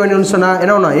 சியோட வேல்யூ வேணும்னு சொன்னால்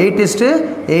என்ன வேணும்,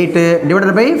 8:8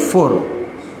 divided by 4.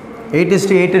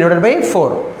 8:8 divided by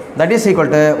 4 that is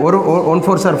equal to 1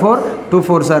 4s are 4, 2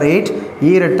 4s are 8,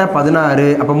 2 16.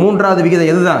 அப்போ மூன்றாவது விகிதம்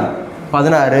எது தான்,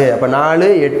 16. அப்போ 4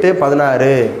 8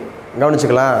 16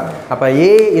 கவனிச்சுக்கலாம். அப்போ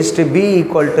A/B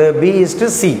ஈக்குவல் டு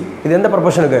B/C. இது எந்த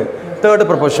ப்ரொபோர்ஷனுக்கு, தேர்டு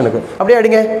ப்ரொபோர்ஷனுக்கு. அப்படியே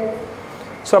அடிங்க.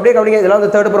 ஸோ அப்படியே கவனிங்க, இதெல்லாம்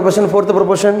வந்து தேர்டு ப்ரொபோர்ஷன், ஃபோர்த்து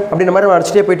ப்ரொபோர்ஷன் அப்படின்ற மாதிரி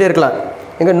அடிச்சுட்டே போயிட்டே இருக்கலாம்.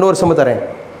 எங்கே இன்னொரு சம்மு தரேன்,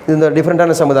 இது இந்த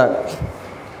டிஃப்ரெண்ட்டான சம்மு தான்.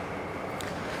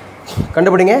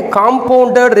 கண்டுபிடிங்க.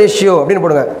 காம்பவுண்டட் ரேஷியோ அப்படின்னு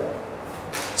போடுங்க.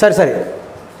 சரி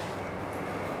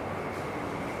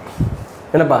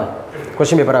என்னப்பா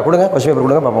கொஸ்டின் பேப்பரா கொடுங்க, கொஸ்டின் பேப்பர்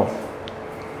கொடுங்க பார்ப்போம்.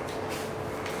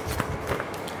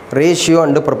 Ratio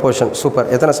and proportion, super.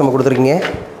 எத்தனை சம்மு கொடுத்துருக்கீங்க,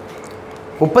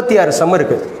 36 சம்மு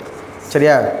இருக்குது.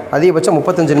 சரியா, அதிகபட்சம்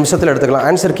 35 நிமிஷத்தில் எடுத்துக்கலாம்.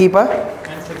 ஆன்சர் கீப்பா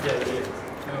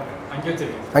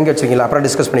அங்கே வச்சுருக்கீங்களா, அப்புறம்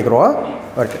டிஸ்கஸ் பண்ணிக்கிறோம்.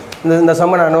 ஓகே, இந்த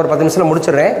சம்மை நான் ஒரு 10 நிமிஷத்தில்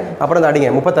முடிச்சிடுறேன். அப்புறம் இந்த அடிங்க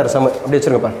 36 சம்மு அப்படி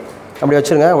வச்சுருங்கப்பா, அப்படி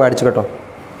வச்சுருங்க, அவங்க அடிச்சுக்கட்டும்.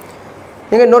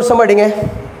 நீங்கள் இன்னொரு சம்ம அடிங்க,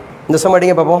 இந்த சம்ம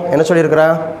அடிங்க பார்ப்போம் என்ன சொல்லியிருக்கிறா.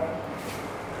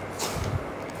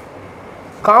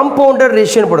 காம்பவுண்டட்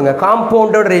ரேஷியோன்னு போடுங்க.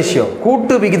 காம்பவுண்டட் ரேஷியோ,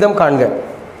 கூட்டு விகிதம் காண்க.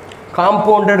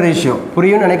 காம்பவுண்டட் ரேஷியோ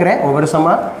புரியும்னு நினைக்கிறேன் ஒவ்வொரு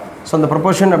சம்மா. ஸோ அந்த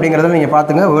ப்ரொபோர்ஷன் அப்படிங்கிறத நீங்கள்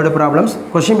பார்த்துங்க. வேர்டு ப்ராப்ளம்ஸ்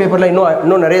கொஸ்டின் பேப்பரில்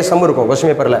இன்னும் நிறைய சம் இருக்கும் கொஸ்டின்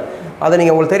பேப்பரில். அதை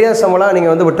நீங்கள் உங்களுக்கு தெரியாத சம்மெல்லாம்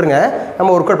நீங்கள் வந்து விட்டுருங்க, நம்ம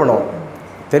ஒர்க் அவுட் பண்ணுவோம்.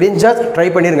 தெரிஞ்சால் ட்ரை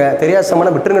பண்ணிடுங்க, தெரியாத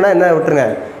சம்மெல்லாம் விட்டுருங்கன்னா என்ன விட்டுருங்க,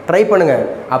 ட்ரை பண்ணுங்கள்.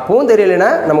 அப்போவும் தெரியலைன்னா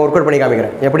நம்ம ஒர்க் அவுட் பண்ணி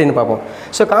காமிக்கிறேன் எப்படின்னு பார்ப்போம்.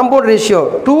 ஸோ காம்பவுண்ட் ரேஷியோ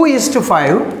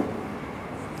 2:5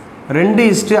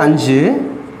 2:5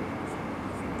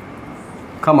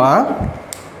 கமா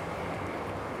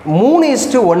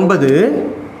 3:9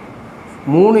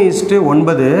 3:9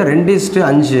 2:5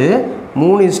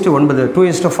 3:9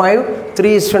 2:5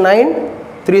 3:9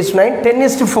 3:9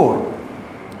 10:4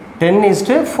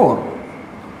 10:4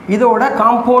 இதோட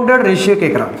காம்பவுண்டட் ரேஷியோ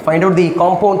கேட்குறான். Find out the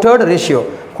compounded ratio,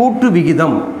 கூட்டு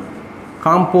விகிதம்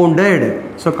காம்பவுண்டட்.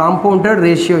 ஸோ காம்பவுண்டட்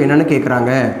ரேஷியோ என்னென்னு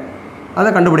கேட்குறாங்க, அதை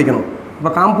கண்டுபிடிக்கணும்.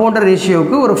 இப்போ காம்பவுண்டட்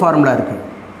ரேஷியோவுக்கு ஒரு ஃபார்முலா இருக்குது.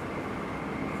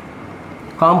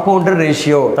 காம்பவுண்டட்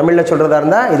ரேஷியோ தமிழில் சொல்கிறதா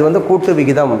இருந்தால் இது வந்து கூட்டு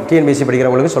விகிதம், டிஎன்பிஎஸ்சி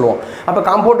படிக்கிறவங்களுக்கு சொல்லுவோம். அப்போ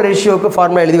காம்பவுண்ட் ரேஷியோவுக்கு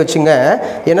ஃபார்முலா எழுதி வச்சுங்க.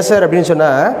 என்ன சார் அப்படின்னு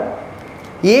சொன்னால்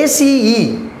ACE,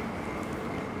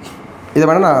 இதை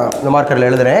வேணால் நான் இந்த மார்க்கரில்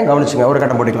எழுதுகிறேன், கவனிச்சுங்க, ஒரு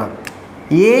கட்டம் போட்டுக்கலாம்.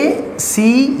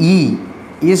 ACE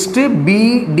இஸ்டு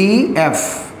BDF,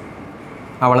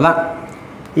 அவ்வளோதான்.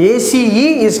 ACE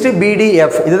இஸ்டு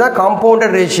BDF, இதுதான்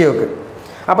காம்பவுண்டட் ரேஷியோவுக்கு.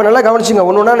 அப்போ நல்லா கவனிச்சுங்க,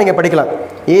 ஒன்று ஒன்றா நீங்கள் படிக்கலாம்.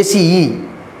 ACE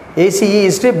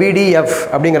இஸ்டு BDF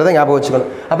அப்படிங்கிறத ஞாபகம்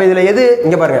வச்சுக்கணும். அப்போ இதில் எது,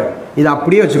 இங்கே பாருங்கள், இது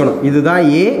அப்படியே வச்சுக்கணும். இதுதான்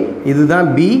A, இதுதான்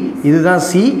B, இதுதான்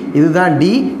C, இதுதான் D,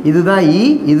 இதுதான் E,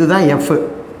 இதுதான் F.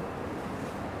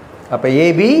 அப்போ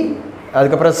AB,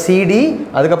 அதுக்கப்புறம் CD,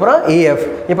 அதுக்கப்புறம் AF.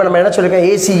 இப்போ நம்ம என்ன சொல்லியிருக்கோம்,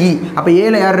 ACE. அப்போ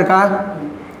ஏல யார் இருக்கா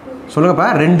சொல்லுங்கப்பா,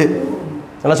 2.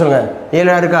 நல்லா சொல்லுங்கள். ஏல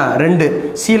யார் இருக்கா 2,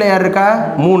 சியில் யார் இருக்கா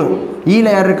 3, ஈல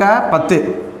யார் இருக்கா 10.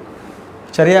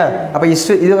 சரியா, அப்போ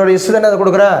இஸ்டு இதோட இஸ்டு தானே அதை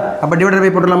கொடுக்குறா. அப்போ divided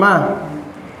by போட்டுடலாமா,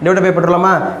 divided by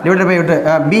போட்டுடலாமா, divided by விட்டு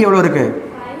B எவ்வளோ இருக்குது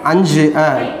 5,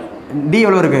 D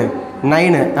எவ்வளோ இருக்குது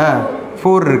 9,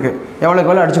 4 இருக்குது. எவ்வளோக்கு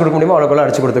எவ்வளோ அடிச்சு கொடுக்க முடியுமோ அவ்வளோக்கு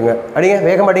அடிச்சு கொடுத்துங்க. அடிங்க,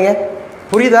 வேக மாட்டீங்க.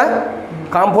 புரியுதா,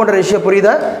 காம்பவுண்ட் ரேஷியோ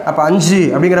புரியுதா. அப்போ 5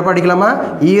 அப்படிங்கிறப்ப அடிக்கலாமா,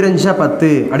 2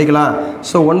 10 அடிக்கலாம்.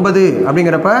 ஸோ 9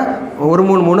 அப்படிங்கிறப்ப 1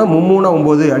 3 3 3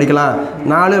 9 அடிக்கலாம்.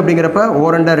 4 அப்படிங்கிறப்ப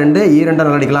 1 2 2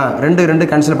 நல்லா அடிக்கலாம். 2 2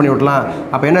 கேன்சல் பண்ணி விட்டலாம்.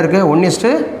 அப்போ என்ன இருக்குது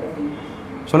 1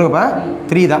 சொல்லுங்கப்பா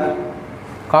 3 தான்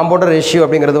காம்பவுண்ட் ரேஷியோ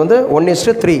அப்படிங்கிறது வந்து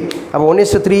 1:3. அப்போ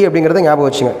 1:3 அப்படிங்கிறத ஞாபகம்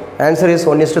வச்சுங்க. Answer is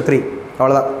 1:3.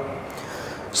 அவ்வளோதான்.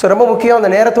 ஸோ ரொம்ப முக்கியம்,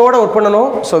 அந்த நேரத்தோடு ஒர்க் பண்ணணும்.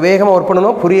 ஸோ வேகமாக ஒர்க்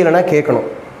பண்ணணும், புரியலைன்னா கேட்கணும்.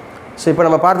 ஸோ இப்போ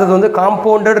நம்ம பார்த்தது வந்து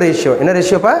காம்பவுண்டட் ரேஷியோ. என்ன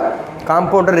ரேஷியோப்பா,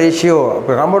 காம்பவுண்டட் ரேஷியோ.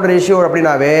 இப்போ காம்பவுண்டட் ரேஷியோ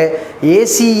அப்படின்னாவே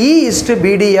ACE இஸ்டு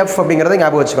BDF அப்படிங்கிறத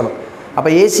ஞாபகம் வச்சுக்கணும். அப்போ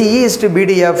ACE இஸ்டு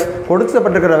BDF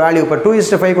கொடுக்கப்பட்டிருக்கிற வேல்யூ இப்போ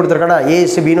 2:5 கொடுத்துருக்கானா A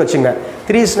இஸ்டு Bன்னு வச்சுங்க,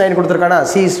 3:9 கொடுத்துருக்கானா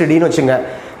C இஸ்டு Dன்னு வச்சுங்க.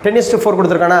 10:4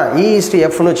 கொடுத்துருக்கானா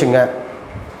E/Fன்னு வச்சுங்க.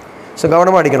 ஸோ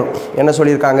கவனமாக அடிக்கணும். என்ன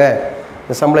சொல்லியிருக்காங்க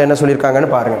இந்த சம்மில் என்ன சொல்லியிருக்காங்கன்னு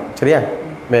பாருங்கள். சரியா?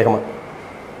 வேகமாக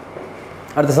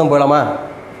அடுத்த சம் போயிடலாமா?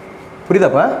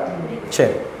 புரியுதாப்பா?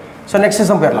 சரி. ஸோ நெக்ஸ்ட்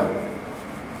சம் போயிடலாம்.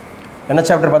 என்ன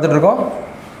சாப்டர் பார்த்துட்டு இருக்கோம்?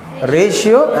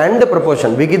 ரேஷியோ அண்ட்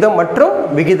ப்ரொபோர்ஷன், விகிதம் மற்றும்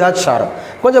விகிதாச்சாரம்.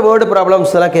 கொஞ்சம் வேர்டு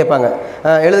ப்ராப்ளம்ஸ் எல்லாம் கேட்பாங்க.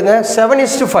 எழுதுங்க.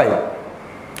 7:5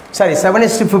 சாரி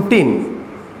 7:15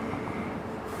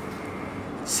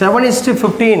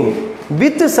 7:15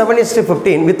 வித்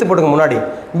 7:15 வித் போடுங்க முன்னாடி.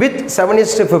 With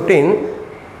 7:15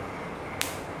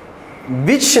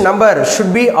 which number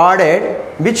should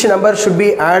be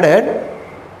added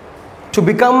to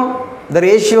become the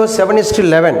ratio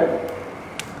 7:11?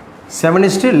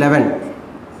 7:11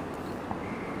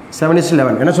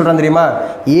 என்ன சொல்கிறான் தெரியுமா?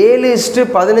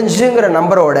 7:15ங்கிற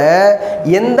நம்பரோட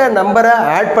எந்த நம்பரை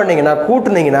ஆட் பண்ணிங்கன்னா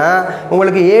கூட்டுனீங்கன்னா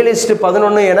உங்களுக்கு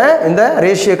 7:11 என இந்த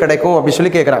ரேஷியோ கிடைக்கும் அப்படி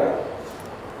சொல்லி கேட்குறாங்க.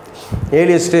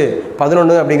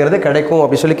 7:11 அப்படிங்கிறது கிடைக்கும்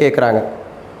அப்படி சொல்லி கேட்குறாங்க.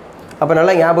 அப்போ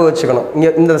நல்லா ஞாபகம் வச்சுக்கணும். இங்கே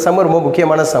இந்த சம் ரொம்ப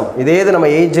முக்கியமான சம். இதே இது நம்ம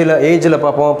ஏஜில்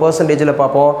பார்ப்போம், பர்சன்டேஜில்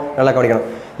பார்ப்போம். நல்லா கவனிக்கணும்.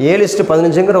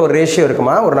 7:15ங்கிற ஒரு ரேஷியோ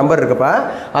இருக்குமா, ஒரு நம்பர் இருக்குப்பா.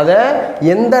 அதை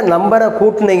எந்த நம்பரை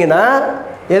கூட்டினீங்கன்னா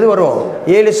எது வரும்?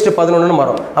 7:11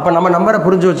 வரும். அப்போ நம்ம நம்பரை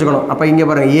புரிஞ்சு வச்சுக்கணும். அப்போ இங்கே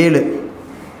பாருங்கள் 7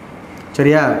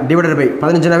 சரியா, டிவைடட் பை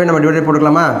 15னாவே நம்ம டிவைடட்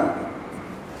போட்டுக்கலாமா?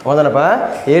 அதானப்பா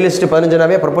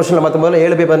 7:15னாவே ப்ரொபோர்ஷனில் மாற்றும் போது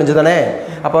 7/15 தானே.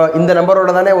 அப்போ இந்த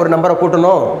நம்பரோட தானே ஒரு நம்பரை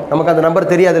கூட்டணும். நமக்கு அந்த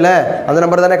நம்பர் தெரியாதுல்ல, அந்த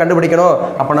நம்பர் தானே கண்டுபிடிக்கணும்.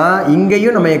 அப்போனா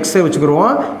இங்கேயும் நம்ம எக்ஸை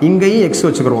வச்சுக்கிடுவோம், இங்கேயும் எக்ஸ்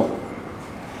வச்சுக்கிடுவோம்.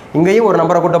 இங்கேயும் ஒரு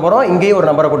நம்பரை கூட்ட போகிறோம், இங்கேயும் ஒரு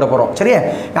நம்பரை கூட்ட போகிறோம். சரியா?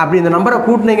 அப்படி இந்த நம்பரை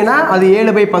கூட்டினீங்கன்னா அது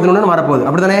 7/11 வரப்போகுது.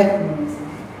 அப்படி தானே?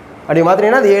 அப்படி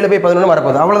மாற்றினீங்கன்னா அது 7/11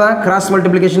 வரப்போகுது. அவ்வளோதான். கிராஸ்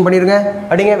மல்டிப்ளிகேஷன் பண்ணிடுங்க.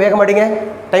 அடிங்க, வேகமாக அடிங்க,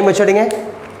 டைம் வச்சு அடிங்க.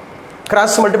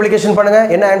 கிராஸ் மல்டிப்ளிகேஷன் பண்ணுங்கள்.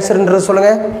 என்ன ஆன்சர்ன்றது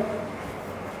சொல்லுங்கள்.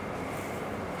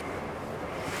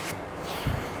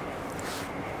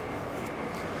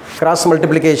 Cross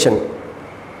multiplication.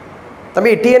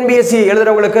 தம்பி TNPSC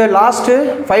எழுதுறவங்களுக்கு லாஸ்ட்டு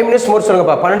 5 minutes மோர்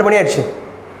சொல்லுங்கப்பா. 12 மணி ஆயிடுச்சு.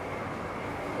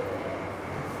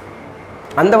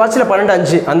 அந்த வாட்சில்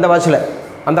 12:05, அந்த வாட்சில்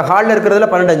அந்த ஹாலில் இருக்கிறதுல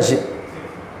 12:05.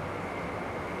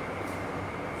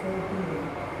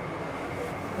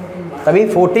 தம்பி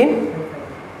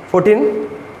 14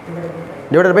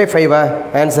 டிவைடட் பை 5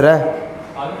 ஆன்சரா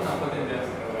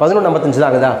 11:55 தான்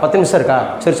ஆகுதா? 10 நிமிஷம் இருக்கா?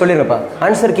 சரி சொல்லிடுங்கப்பா.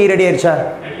 ஆன்சர் கீ ரெடி ஆயிடுச்சா?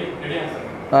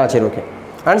 சரி ஓகே.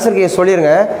 ஆன்சர் கீ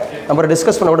சொல்லிடுங்க. அப்புறம்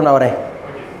டிஸ்கஸ் பண்ண கூட நான் வரேன்.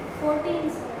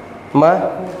 அம்மா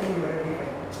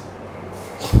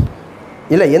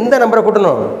இல்லை, எந்த நம்பரை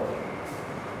கூட்டணும்?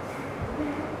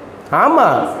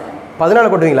 ஆமாம்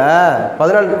 14 கூட்டுவீங்களா?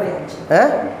 14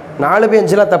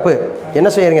 4/5 தப்பு. என்ன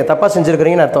செய்யறீங்க? தப்பாக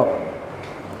செஞ்சுருக்கிறீங்கன்னு அர்த்தம்.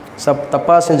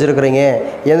 தப்பாக செஞ்சுருக்கிறீங்க.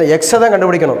 எந்த எக்ஸை தான்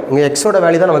கண்டுபிடிக்கணும். இங்கே எக்ஸோட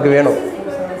வேல்யூ தான் நமக்கு வேணும்.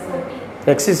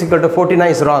 x = 14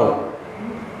 is wrong.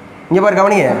 இங்கே பாரு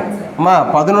கவனிங்க. அம்மா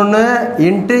 11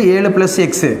 × 7 +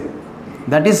 x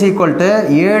that is equal to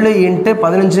 7 ×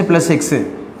 15 + x.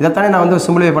 இதைத்தானே நான் வந்து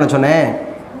சிம்பிளிஃபை பண்ண சொன்னேன்.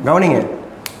 கவனிங்க.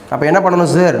 அப்போ என்ன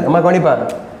பண்ணணும் சார்? நம்ம கவனிப்பா.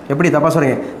 எப்படி தப்பாக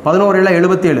சொல்கிறீங்க? 11 ×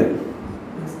 77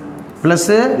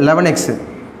 + 11x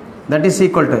that is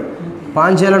equal to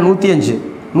 5 × 105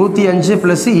 105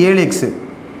 + 7x.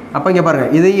 அப்போ இங்கே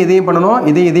பாருங்கள், இதையும் பண்ணணும்,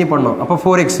 இதையும் பண்ணணும். அப்போ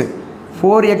 4x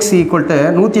ஈக்குவல் டு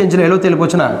 105ல் 77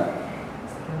 போச்சுன்னா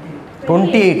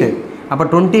 28. அப்போ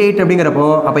 28 அப்படிங்கிறப்போ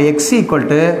அப்போ x equal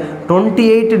to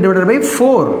 28 divided by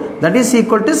 4 that is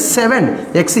equal to 7.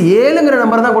 x 7ங்கிற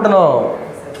number தான் கூட்டணும்.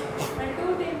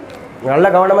 நல்லா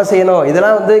கவனமாக செய்யணும்.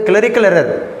 இதெல்லாம் வந்து கிளரிக்கல்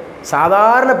எரர்.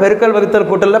 சாதாரண பெருக்கல் வகுத்தல்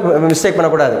கூட்டலில் மிஸ்டேக்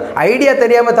பண்ணக்கூடாது. ஐடியா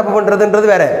தெரியாமல் தப்பு பண்ணுறதுன்றது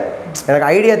வேறு. எனக்கு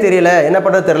ஐடியா தெரியல, என்ன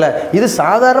பண்ணுறது தெரியல. இது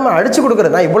சாதாரணமாக அடித்து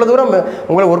கொடுக்குறது. நான் இவ்வளோ தூரம்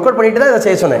உங்களை ஒர்க் அவுட் பண்ணிட்டு தான் இதை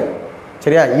செய்ய சொன்னேன்.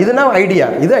 சரியா? இதுனா ஐடியா,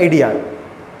 இது ஐடியா.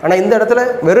 ஆனால் இந்த இடத்துல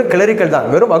வெறும் கிளரிக்கல் தான்,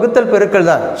 வெறும் வகுத்தல் பெருக்கல்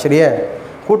தான். சரியா?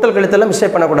 கூட்டல் கழித்தெல்லாம்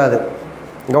மிஸ்டேக் பண்ணக்கூடாது,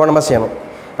 கவனமாக செய்யணும்.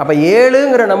 அப்போ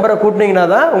 7ங்கிற நம்பரை கூட்டினீங்கன்னா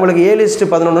தான் உங்களுக்கு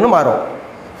 7:11 மாறும்.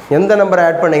 எந்த நம்பரை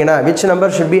ஆட் பண்ணிங்கன்னா which number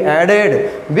should be added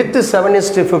with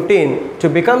 7:15 to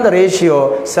become the ratio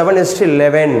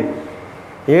 7:11.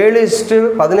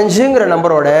 7:15ங்கிற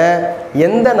நம்பரோட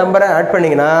எந்த நம்பரை ஆட்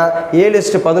பண்ணிங்கன்னா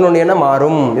 7:11 என்ன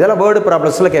மாறும்? இதெல்லாம் வேர்டு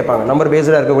ப்ராப்ளம்ஸில் கேட்பாங்க. நம்பர்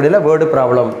பேஸ்டாக இருக்கக்கூடிய வேர்டு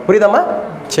ப்ராப்ளம். புரியுதாம்மா?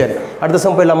 சரி, அடுத்த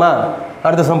சம் போயிடலாமா?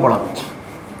 அடுத்த சம் போகலாம்.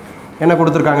 என்ன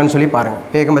கொடுத்துருக்காங்கன்னு சொல்லி பாருங்கள்.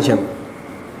 ஏகம்பட்சம்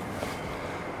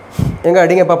எங்கே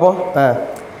அடிங்க பார்ப்போம்.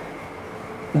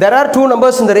 There are two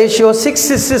numbers in the ratio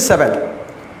 6:7.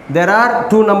 There are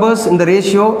two numbers in the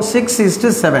ratio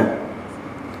 6:7.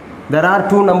 There are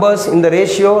two numbers in the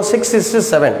ratio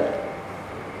 6:7.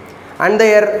 And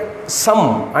their sum.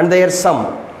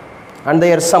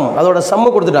 அதோட சம்மு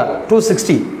கொடுத்துட்டா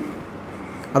 260.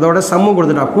 அதோட சம்மு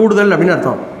கொடுத்துட்டா. கூடுதல் அப்படின்னு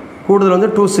அர்த்தம். கூடுதல் வந்து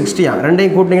 260.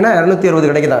 ரெண்டையும் கூட்டினீங்கன்னா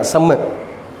 260 கிடைக்குதா சம்மு.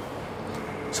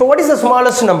 So what is the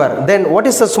smallest number? Then what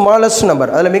is the smallest number?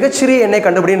 அதில் மிகச்சிறிய எண்ணை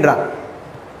கண்டுபிடின்றான்.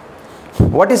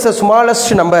 What is the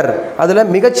smallest number? அதில்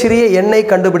மிகச்சிறிய எண்ணை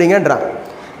கண்டுபிடிங்கன்றான்.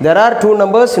 There are two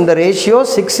numbers in the ratio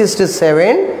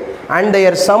 6:7 and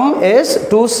their sum is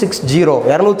 260.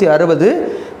 260.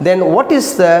 Then what is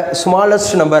the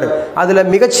smallest number? அதில்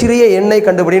மிகச்சிறிய எண்ணை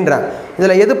கண்டுபிடின்றான்.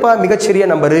 இதில் எதுப்பா மிகச்சிறிய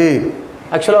நம்பரு?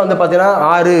 ஆக்சுவலாக வந்து பார்த்தீங்கன்னா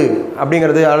 6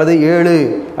 அப்படிங்கிறது அல்லது 7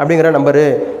 அப்படிங்கிற நம்பரு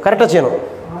கரெக்டாக செய்யணும்.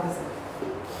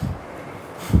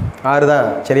 6 தான்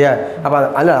சரியா? அப்போ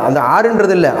அல்ல அந்த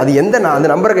 6ன்றது இல்லை, அது எந்த அந்த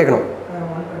நம்பரை கேட்கணும்.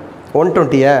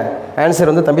 120. ஆன்சர்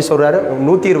வந்து தம்பி சொல்கிறாரு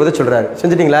 120 சொல்கிறாரு.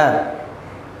 செஞ்சிட்டிங்களா?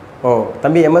 ஓ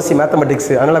தம்பி எம்எஸ்சி மேத்தமெட்டிக்ஸ்,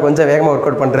 அதனால் கொஞ்சம் வேகமாக ஒர்க்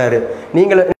அவுட் பண்ணுறாரு. நீ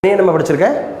நம்ம படிச்சிருக்க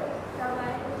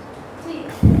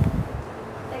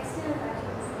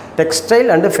டெக்ஸ்டைல்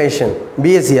அண்டு ஃபேஷன்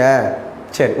பிஎஸ்சியா?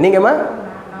 சரி நீங்கம்மா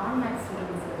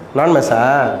நான் மேத்ஸா?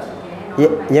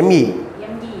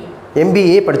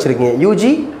 எம்பிஏ படிச்சிருக்கீங்க.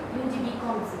 யூஜி?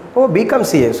 ஓ பிகாம்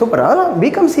சிஏ, சூப்பர். அதான்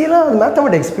பிகாம் சிஏலாம் அது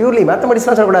மேத்தமெட்டிக்ஸ், பியூர்லி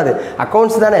மேத்தமெட்டிக்ஸ்லாம் சொல்லக்கூடாது.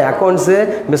 அக்கௌண்ட்ஸ் தானே, accounts,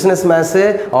 business maths,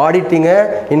 auditing,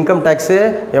 income tax,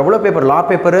 எவ்வளோ பேப்பர், லா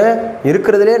பேப்பரு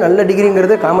இருக்கிறதுலே நல்ல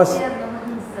டிகிரிங்கிறது காமர்ஸ்.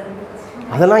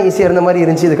 அதெல்லாம் ஈஸியாக இருந்த மாதிரி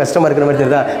இருந்துச்சு, இது கஷ்டமாக இருக்கிற மாதிரி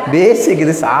தெரியுதா? பேசிக்,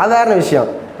 இது சாதாரண விஷயம்.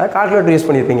 கால்குலேட்டர் யூஸ்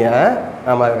பண்ணியிருப்பீங்க.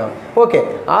 ஆமாம் இருக்காங்க. ஓகே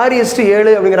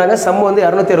 6:7 அப்படிங்கிறாங்க. சம் வந்து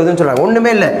 260ன்னு சொல்கிறாங்க.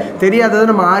 ஒன்றுமே இல்லை, தெரியாதது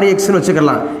நம்ம 6xன்னு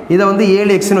வச்சுக்கலாம். இதை வந்து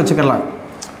 7xன்னு வச்சுக்கலாம்.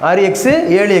 6x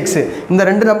 7x இந்த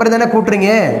ரெண்டு நம்பர் தானே கூட்டுறீங்க.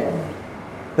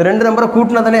 இந்த ரெண்டு நம்பரை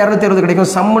கூட்டினா தானே 260 கிடைக்கும்.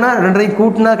 சம்முனா ரெண்டையும்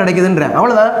கூட்டினா கிடைக்குதுன்ற,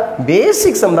 அவ்வளோதான்.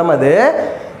 பேசிக் சம் தான் அது.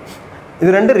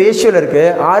 இது ரெண்டு ரேஷியோவில் இருக்குது,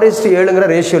 6:7ங்கிற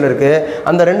ரேஷியோவில் இருக்குது.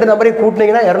 அந்த ரெண்டு நம்பரையும்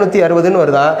கூட்டினீங்கன்னா 260ன்னு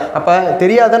வருதா? அப்போ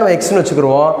தெரியாதான் நம்ம எக்ஸ்ன்னு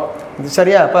வச்சுக்கிடுவோம்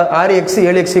சரியா? அப்போ 6x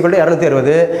 7x =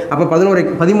 260. அப்போ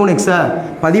 13xா?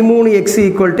 13x =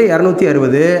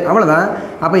 260, அவ்வளோதான்.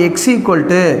 அப்போ x =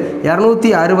 260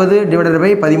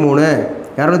 / 13.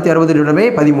 260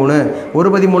 / 13. 1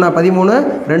 13 13,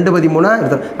 2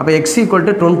 13. அப்போ x =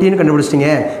 20ன்னு கண்டுபிடிச்சிட்டிங்க.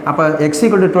 அப்போ x =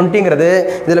 20ங்கிறது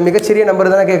இதில் மிகச்சிறிய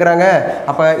நம்பர் தானே கேட்குறாங்க.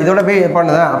 அப்போ இதோட போய்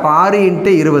பண்ணதா? அப்போ 6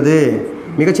 × 20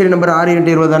 மிகச்சிறிய நம்பர் 6 ×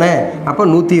 20 தானே. அப்போ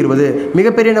 120.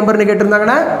 மிகப்பெரிய நம்பர்னு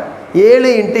கேட்டிருந்தாங்கன்னா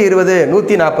 7 × 20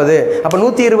 140. அப்போ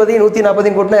 120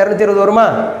 140 கூட்டினா 220 வருமா?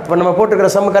 இப்போ நம்ம போட்டிருக்கிற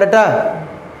சம் கரெக்டா?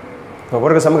 நம்ம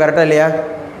போட்டிருக்கிற சம் கரெக்டாக இல்லையா?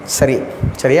 சரி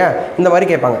சரியா? இந்த மாதிரி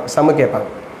கேட்பாங்க, சம்மு கேட்பாங்க.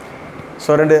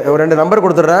 ஸோ ரெண்டு நம்பர்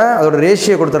கொடுத்துட்றேன், அதோட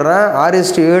ரேஷியோ கொடுத்துட்றேன்,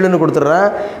 6:7ன்னு கொடுத்துட்றேன்.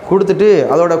 கொடுத்துட்டு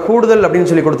அதோட கூடுதல் அப்படின்னு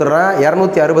சொல்லி கொடுத்துட்றேன்,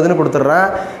 260ன்னு கொடுத்துட்றேன்.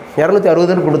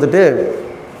 260ன்னு கொடுத்துட்டு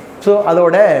ஸோ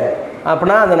அதோட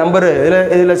அப்படின்னா அந்த நம்பரு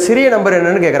இதில் சிறிய நம்பர்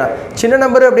என்னென்னு கேட்குறான். சின்ன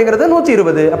நம்பர் அப்படிங்கிறது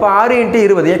 120. அப்போ 6 ×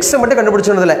 20 எக்ஸை மட்டும்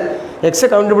கண்டுபிடிச்சதில்ல, எக்ஸை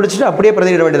கண்டுபிடிச்சிட்டு அப்படியே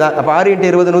பிரதியிட வேண்டியதான். அப்போ 6 ×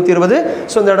 20 120.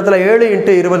 ஸோ இந்த இடத்துல 7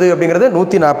 × 20 அப்படிங்கிறது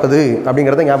 140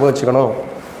 அப்படிங்கிறத ஞாபகம் வச்சுக்கணும்.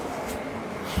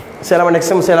 செய்யலாமா?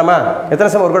 நெக்ஸ்ட் சம் செய்யலாமா? எத்தனை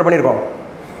சம் ஒர்க் அவுட் பண்ணியிருக்கோம்?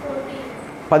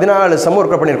 14 சம்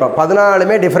ஒர்க் அவுட் பண்ணியிருக்கோம்.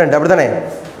 14மே டிஃப்ரெண்ட், அப்படி தானே?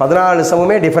 14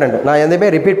 சம்முமே டிஃப்ரெண்ட், நான் எதுவுமே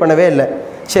ரிப்பீட் பண்ணவே இல்லை.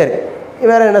 சரி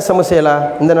வேறு என்ன சம் செய்யலாம்?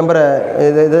 இந்த நம்பரை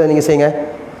இது நீங்கள் செய்யுங்க.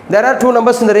 There are two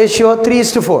numbers in the ratio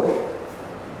 3:4.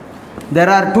 There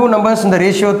are two numbers in the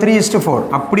ratio 3:4.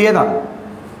 அப்படியே தான்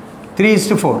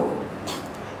 3:4.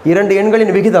 இரண்டு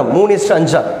எண்களின் விகிதம்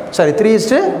 3:5. சாரி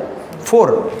 3:4.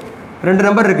 ரெண்டு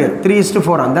நம்பர் இருக்குது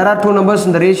 3:4. There are two numbers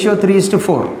in the ratio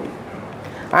 3:4.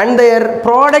 And their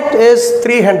product is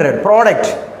 300.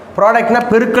 ப்ராடக்ட்னா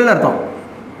பெருக்கல்னு அர்த்தம்,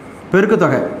 பெருக்கு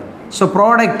தொகை. So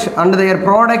product and their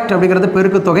product அப்படிங்கிறது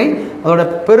பெருக்கு தொகை. அதோட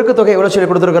பெருக்கு தொகை எவ்வளோ சொல்லி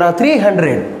கொடுத்துருக்குறான்?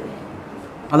 300.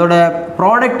 அதோட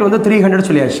ப்ராடக்ட் வந்து 300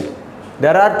 சொல்லியாச்சு.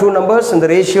 There are two numbers in the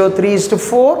ratio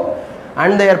 3:4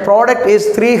 and their product is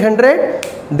 300.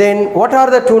 Then what are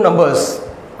the two numbers?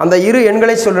 அந்த இரு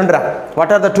எண்களை சொல்லுன்றா.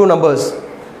 What are the two numbers?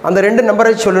 அந்த ரெண்டு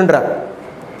நம்பரை சொல்லுன்றா.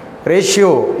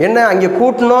 ரேஷியோ என்ன? அங்கே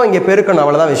கூட்டணும், இங்கே பெருக்கணும்,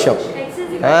 அவ்வளோதான் விஷயம்.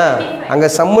 அங்கே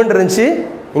சம்முன்னு இருந்துச்சு,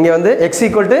 இங்கே வந்து x =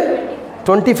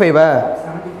 25.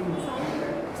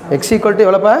 x =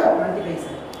 எவ்வளோப்பா?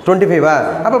 25.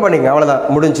 அப்போ பண்ணிங்க, அவ்வளோதான்,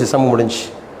 முடிஞ்சு, சம் முடிஞ்சு.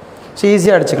 ஸோ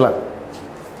ஈஸியாக அடிச்சுக்கலாம்,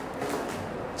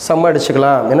 சம்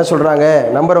அடிச்சுக்கலாம். என்ன சொல்கிறாங்க?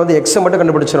 நம்பரை வந்து எக்ஸை மட்டும்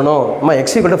கண்டுபிடிச்சிடணும். அம்மா x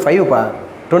 = 5பா,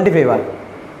 25.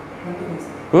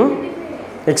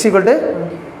 x =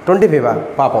 25.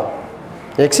 பார்ப்போம்.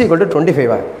 x =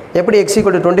 25. எப்படி x =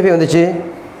 25 வந்துச்சு?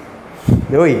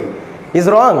 ஓய் இஸ்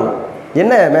ராங்.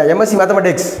 என்ன எம்எஸ்சி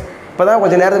மேத்தமெட்டிக்ஸ் இப்போ தான்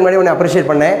கொஞ்சம் நேரத்துக்கு முன்னாடி ஒன்று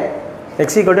அப்ரிஷியேட் பண்ணேன். x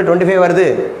 = 25 வருது.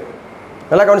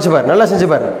 நல்லா கவனிச்சுப்பார், நல்லா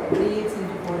செஞ்சுப்பார்.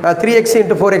 3x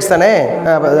 × 4x தானே?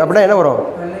 அப்படின்னா என்ன வரும்?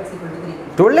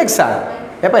 12xா?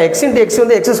 எப்போ x × x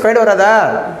வந்து x² வராதா?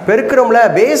 பெருக்கிறோம்ல,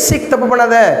 பேசிக் தப்பு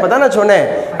பண்ணாத. இப்போ தான் நான் சொன்னேன்,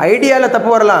 ஐடியாவில் தப்பு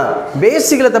வரலாம்,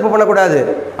 பேசிக்கில் தப்பு பண்ணக்கூடாது.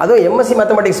 அதுவும் எம்எஸ்சி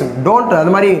மேத்தமெட்டிக்ஸ் டோன்ட்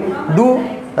அது மாதிரி டூ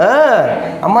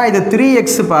அம்மா இது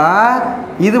 3xப்பா,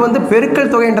 இது வந்து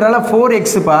பெருக்கல் தொகைன்றனால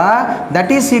 4xப்பா,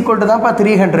 தட் இஸ் ஈக்குவல் டு தான்ப்பா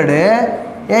 300.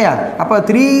 ஏயா அப்போ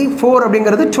 3 4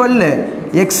 அப்படிங்கிறது 12,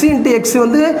 எக்ஸ் இன்ட்டு எக்ஸ்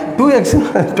வந்து 2x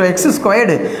எக்ஸ்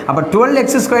ஸ்கொயர்டு, அப்போ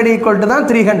 12x ஸ்கொயர்டு ஈக்குவல் டு தான்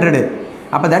 300.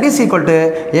 அப்போ that is equal to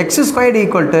X squared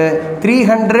equal to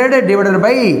 300 divided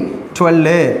by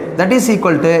 12, that is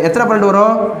equal to எத்தனை பன்னெண்டு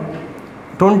வரும்?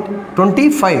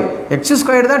 25. எக்ஸ்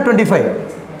ஸ்கொயர்டு தான் 25.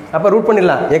 அப்போ ரூட்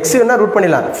பண்ணிடலாம், எக்ஸ் வேணால் ரூட்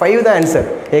பண்ணிடலாம், 5 தான் answer.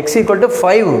 X equal to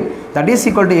 5, that is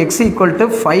equal to X equal to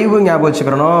 5 ஞாபகம்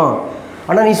வச்சுக்கிறணும்.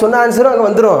 ஆனால் நீ சொன்ன ஆன்சரும் அங்கே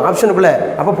வந்துடும் ஆப்ஷனுக்குள்ளே.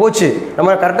 அப்போ போச்சு,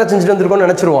 நம்ம கரெக்டாக செஞ்சுட்டு வந்துருக்கோம்னு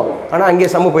நினச்சிருவோம். ஆனால் அங்கேயே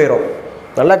சம்மு போயிடும்.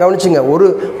 நல்லா கவனிச்சிங்க,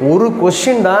 ஒரு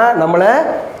கொஸ்டின் தான் நம்மளை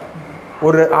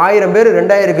ஒரு 1000 பேர்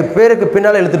 2000 பேருக்கு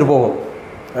பின்னால் இழுத்துட்டு போகும்,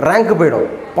 ரேங்க்கு போயிடும்.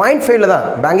 0.5 தான்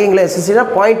பேங்கிங்கில் எஸ்எஸ்சினா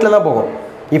பாயிண்டில் தான் போகும்.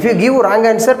 If you give wrong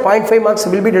answer 0.5 marks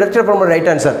will be deducted from right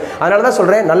answer. அதனால தான்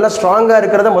சொல்கிறேன், நல்லா ஸ்ட்ராங்காக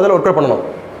இருக்கிறத முதல்ல ஒர்க் அவுட் பண்ணணும்.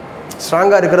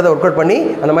 ஸ்ட்ராங்காக இருக்கிறத ஒர்க் அவுட் பண்ணி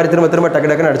அந்த மாதிரி திரும்ப திரும்ப டக்கு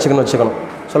டக்குன்னு அடிச்சுக்கணும் வச்சுக்கணும்.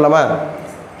 சொல்லாமா?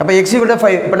 அப்போ எக்ஸ் ஈக்குவல் டு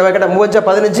 5. இப்போ நம்ம கேட்டால் 3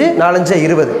 15 4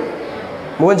 20,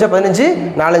 3 15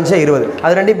 4 20,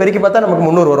 அது ரெண்டையும் பெருக்கி பார்த்தா நமக்கு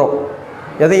 300 வரும்.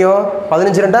 எதையும்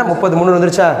 15 2 30, 300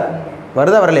 வந்துருச்சா?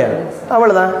 வருதா வரலையா?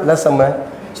 அவ்வளோதான், இதான் செம்ம.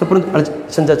 ஸோ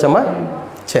செஞ்சாச்சம்மா?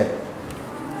 சரி,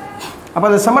 அப்போ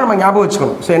அந்த செம்ம நம்ம ஞாபகம்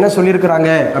வச்சுக்கணும். ஸோ என்ன சொல்லியிருக்கிறாங்க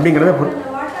அப்படிங்கிறத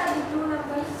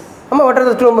ஆமாம், வாட் ஆர்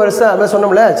த 2 நம்பர்ஸ் தான் அதான்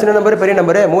சொன்னோம்ல, சின்ன நம்பர் பெரிய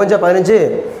நம்பரு. 3 15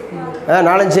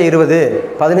 4 20,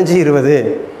 15 20,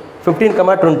 15,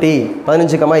 20,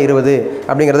 15, 20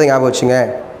 அப்படிங்கிறத ஞாபகம் வச்சுங்க.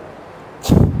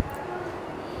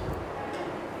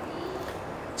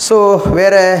 ஸோ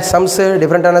வேறு சம்ஸு,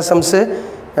 டிஃப்ரெண்ட்டான சம்ஸு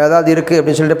ஏதாவது இருக்குது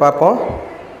அப்படின்னு சொல்லிட்டு பார்ப்போம்.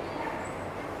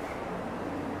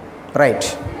 ரைட்,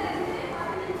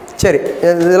 சரி,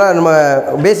 இதெல்லாம் நம்ம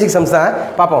பேசிக் சம்ஸ் தான்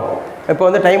பார்ப்போம். இப்போ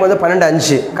வந்து டைம் வந்து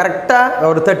 12:05, கரெக்டாக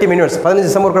ஒரு 30 minutes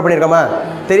 15 சம் ஒர்க் அவுட் பண்ணியிருக்கோமா?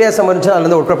 தெரியாத சம் இருந்துச்சுன்னா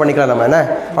அதுலேருந்து ஒர்க் அவுட் பண்ணிக்கலாம் நம்ம. என்ன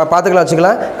பார்த்துக்கலாம்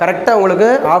வச்சுக்கலாம். கரெக்டாக உங்களுக்கு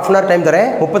 ½ hour டைம் தரேன்,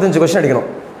 35 கொஸ்டின் அடிக்கணும்.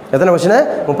 எத்தனை கொஸ்டின்?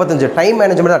 35. டைம்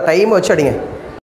மேனேஜ்மெண்ட் தான், டைமை வச்சு அடிங்க.